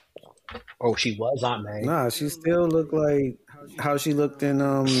either. Oh, she was Aunt May. Nah, she still looked like how she looked in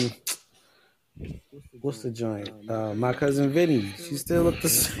what's the joint? My Cousin Vinny. She still looked the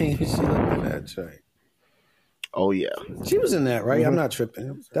same as she looked in that joint. Oh yeah, she was in that, right? I'm not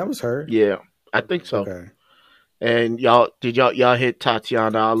tripping. That was her. Yeah, I think so. Okay. And y'all hit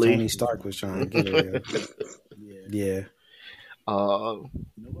Tatiana Ali? Tony Stark was trying to get her. Yeah.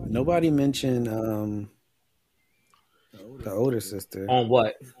 Nobody mentioned the older sister. On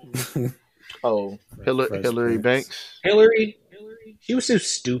what? Hillary Banks. Hillary, she was so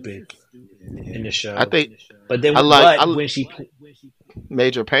stupid in the show. I think, but then when she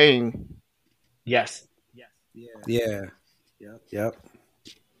Major Payne. Yes. Yeah. Yep.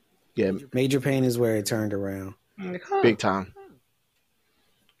 Yeah. Major Payne is where it turned around. Big time.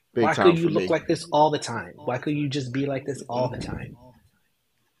 Why could you look like this all the time? Why could you just be like this all the time?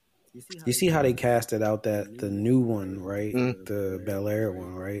 You see how they casted out the new one, right? The Bel Air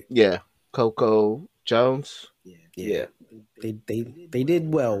one, right? Yeah. Coco Jones. Yeah. They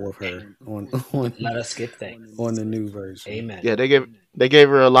did well with her on Let us skip things on the new version. Amen. Yeah, they gave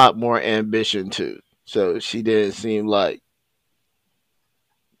her a lot more ambition too. So she didn't seem like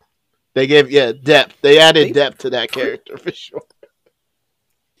they gave depth. They added depth to that character for sure.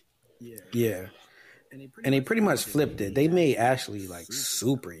 Yeah. And they pretty much flipped it. They made Ashley like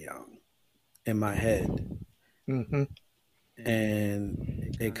super young in my head. Mm-hmm.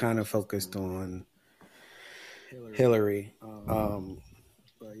 And it kind of focused on Hillary.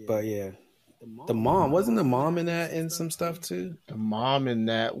 But yeah. Wasn't the mom in that in some stuff too? The mom in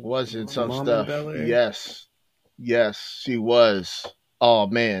that was in some stuff. Yes. Yes, she was. Oh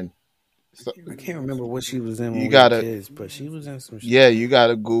man. So, I can't remember what she was in when we were kids, but she was in some stuff. Yeah, you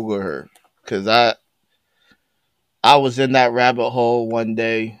gotta Google her. Cause I was in that rabbit hole one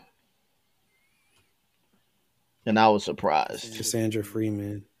day and I was surprised. Cassandra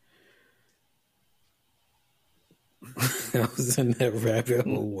Freeman. I was in that rabbit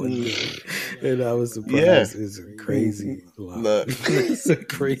hole one day, and I was surprised. Yeah. It's a crazy line. It's a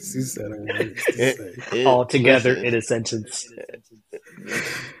crazy set of words to say. All together in a sentence.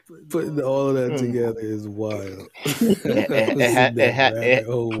 Putting all of that together is wild. It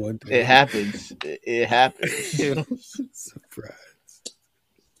happens. It happens. Surprised.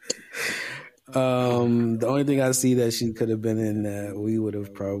 The only thing I see that she could have been in that we would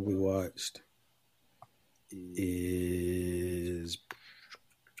have probably watched is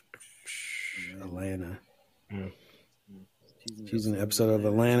Atlanta. She's in an episode of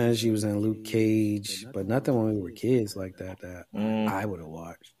Atlanta. She was in Luke Cage, but nothing when we were kids like that I would have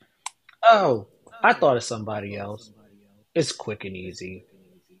watched. Oh, I thought of somebody else. It's quick and easy.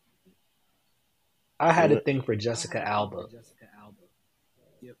 I had a thing for Jessica Alba.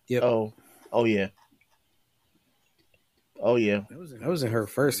 Yep. Oh yeah. Oh yeah. That was in her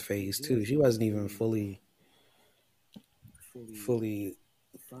first phase too. She wasn't even fully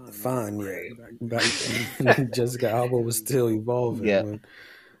fine yet. Jessica Alba was still evolving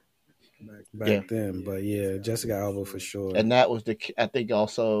back then. But yeah, Jessica Alba for sure. And that was I think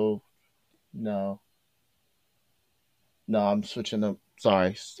also no, I'm switching up.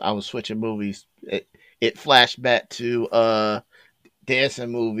 Sorry, I was switching movies. It flashed back to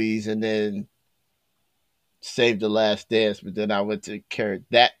dancing movies, and then Save the Last Dance. But then I went to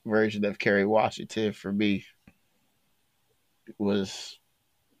that version of Kerry Washington. For me, was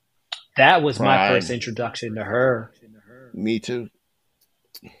my first introduction to her. Me too.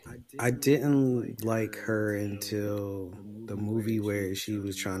 I didn't like her until the movie where she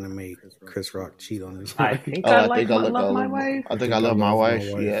was trying to make Chris Rock cheat on his wife. I think I love my wife. I think I love my wife.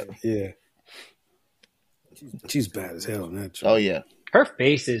 Yeah. She's bad as hell in that show. Oh yeah. Her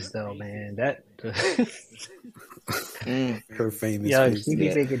faces though, man. Her famous face. She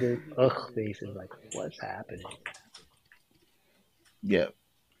be making the faces like, what's happening? Yeah.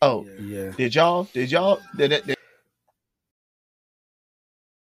 Oh yeah. Did y'all?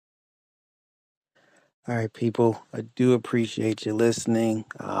 All right, people, I do appreciate you listening.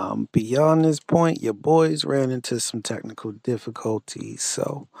 Beyond this point, your boys ran into some technical difficulties,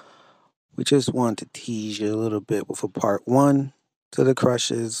 so we just wanted to tease you a little bit with a part 1 to the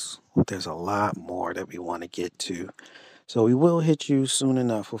crushes. There's a lot more that we want to get to, so we will hit you soon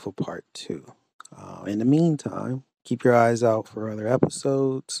enough with a part 2. In the meantime, keep your eyes out for other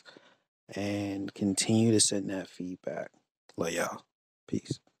episodes and continue to send that feedback. Love y'all.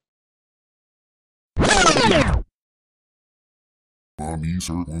 Peace. My knees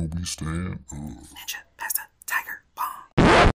hurt when we stand. Ninja, pass that.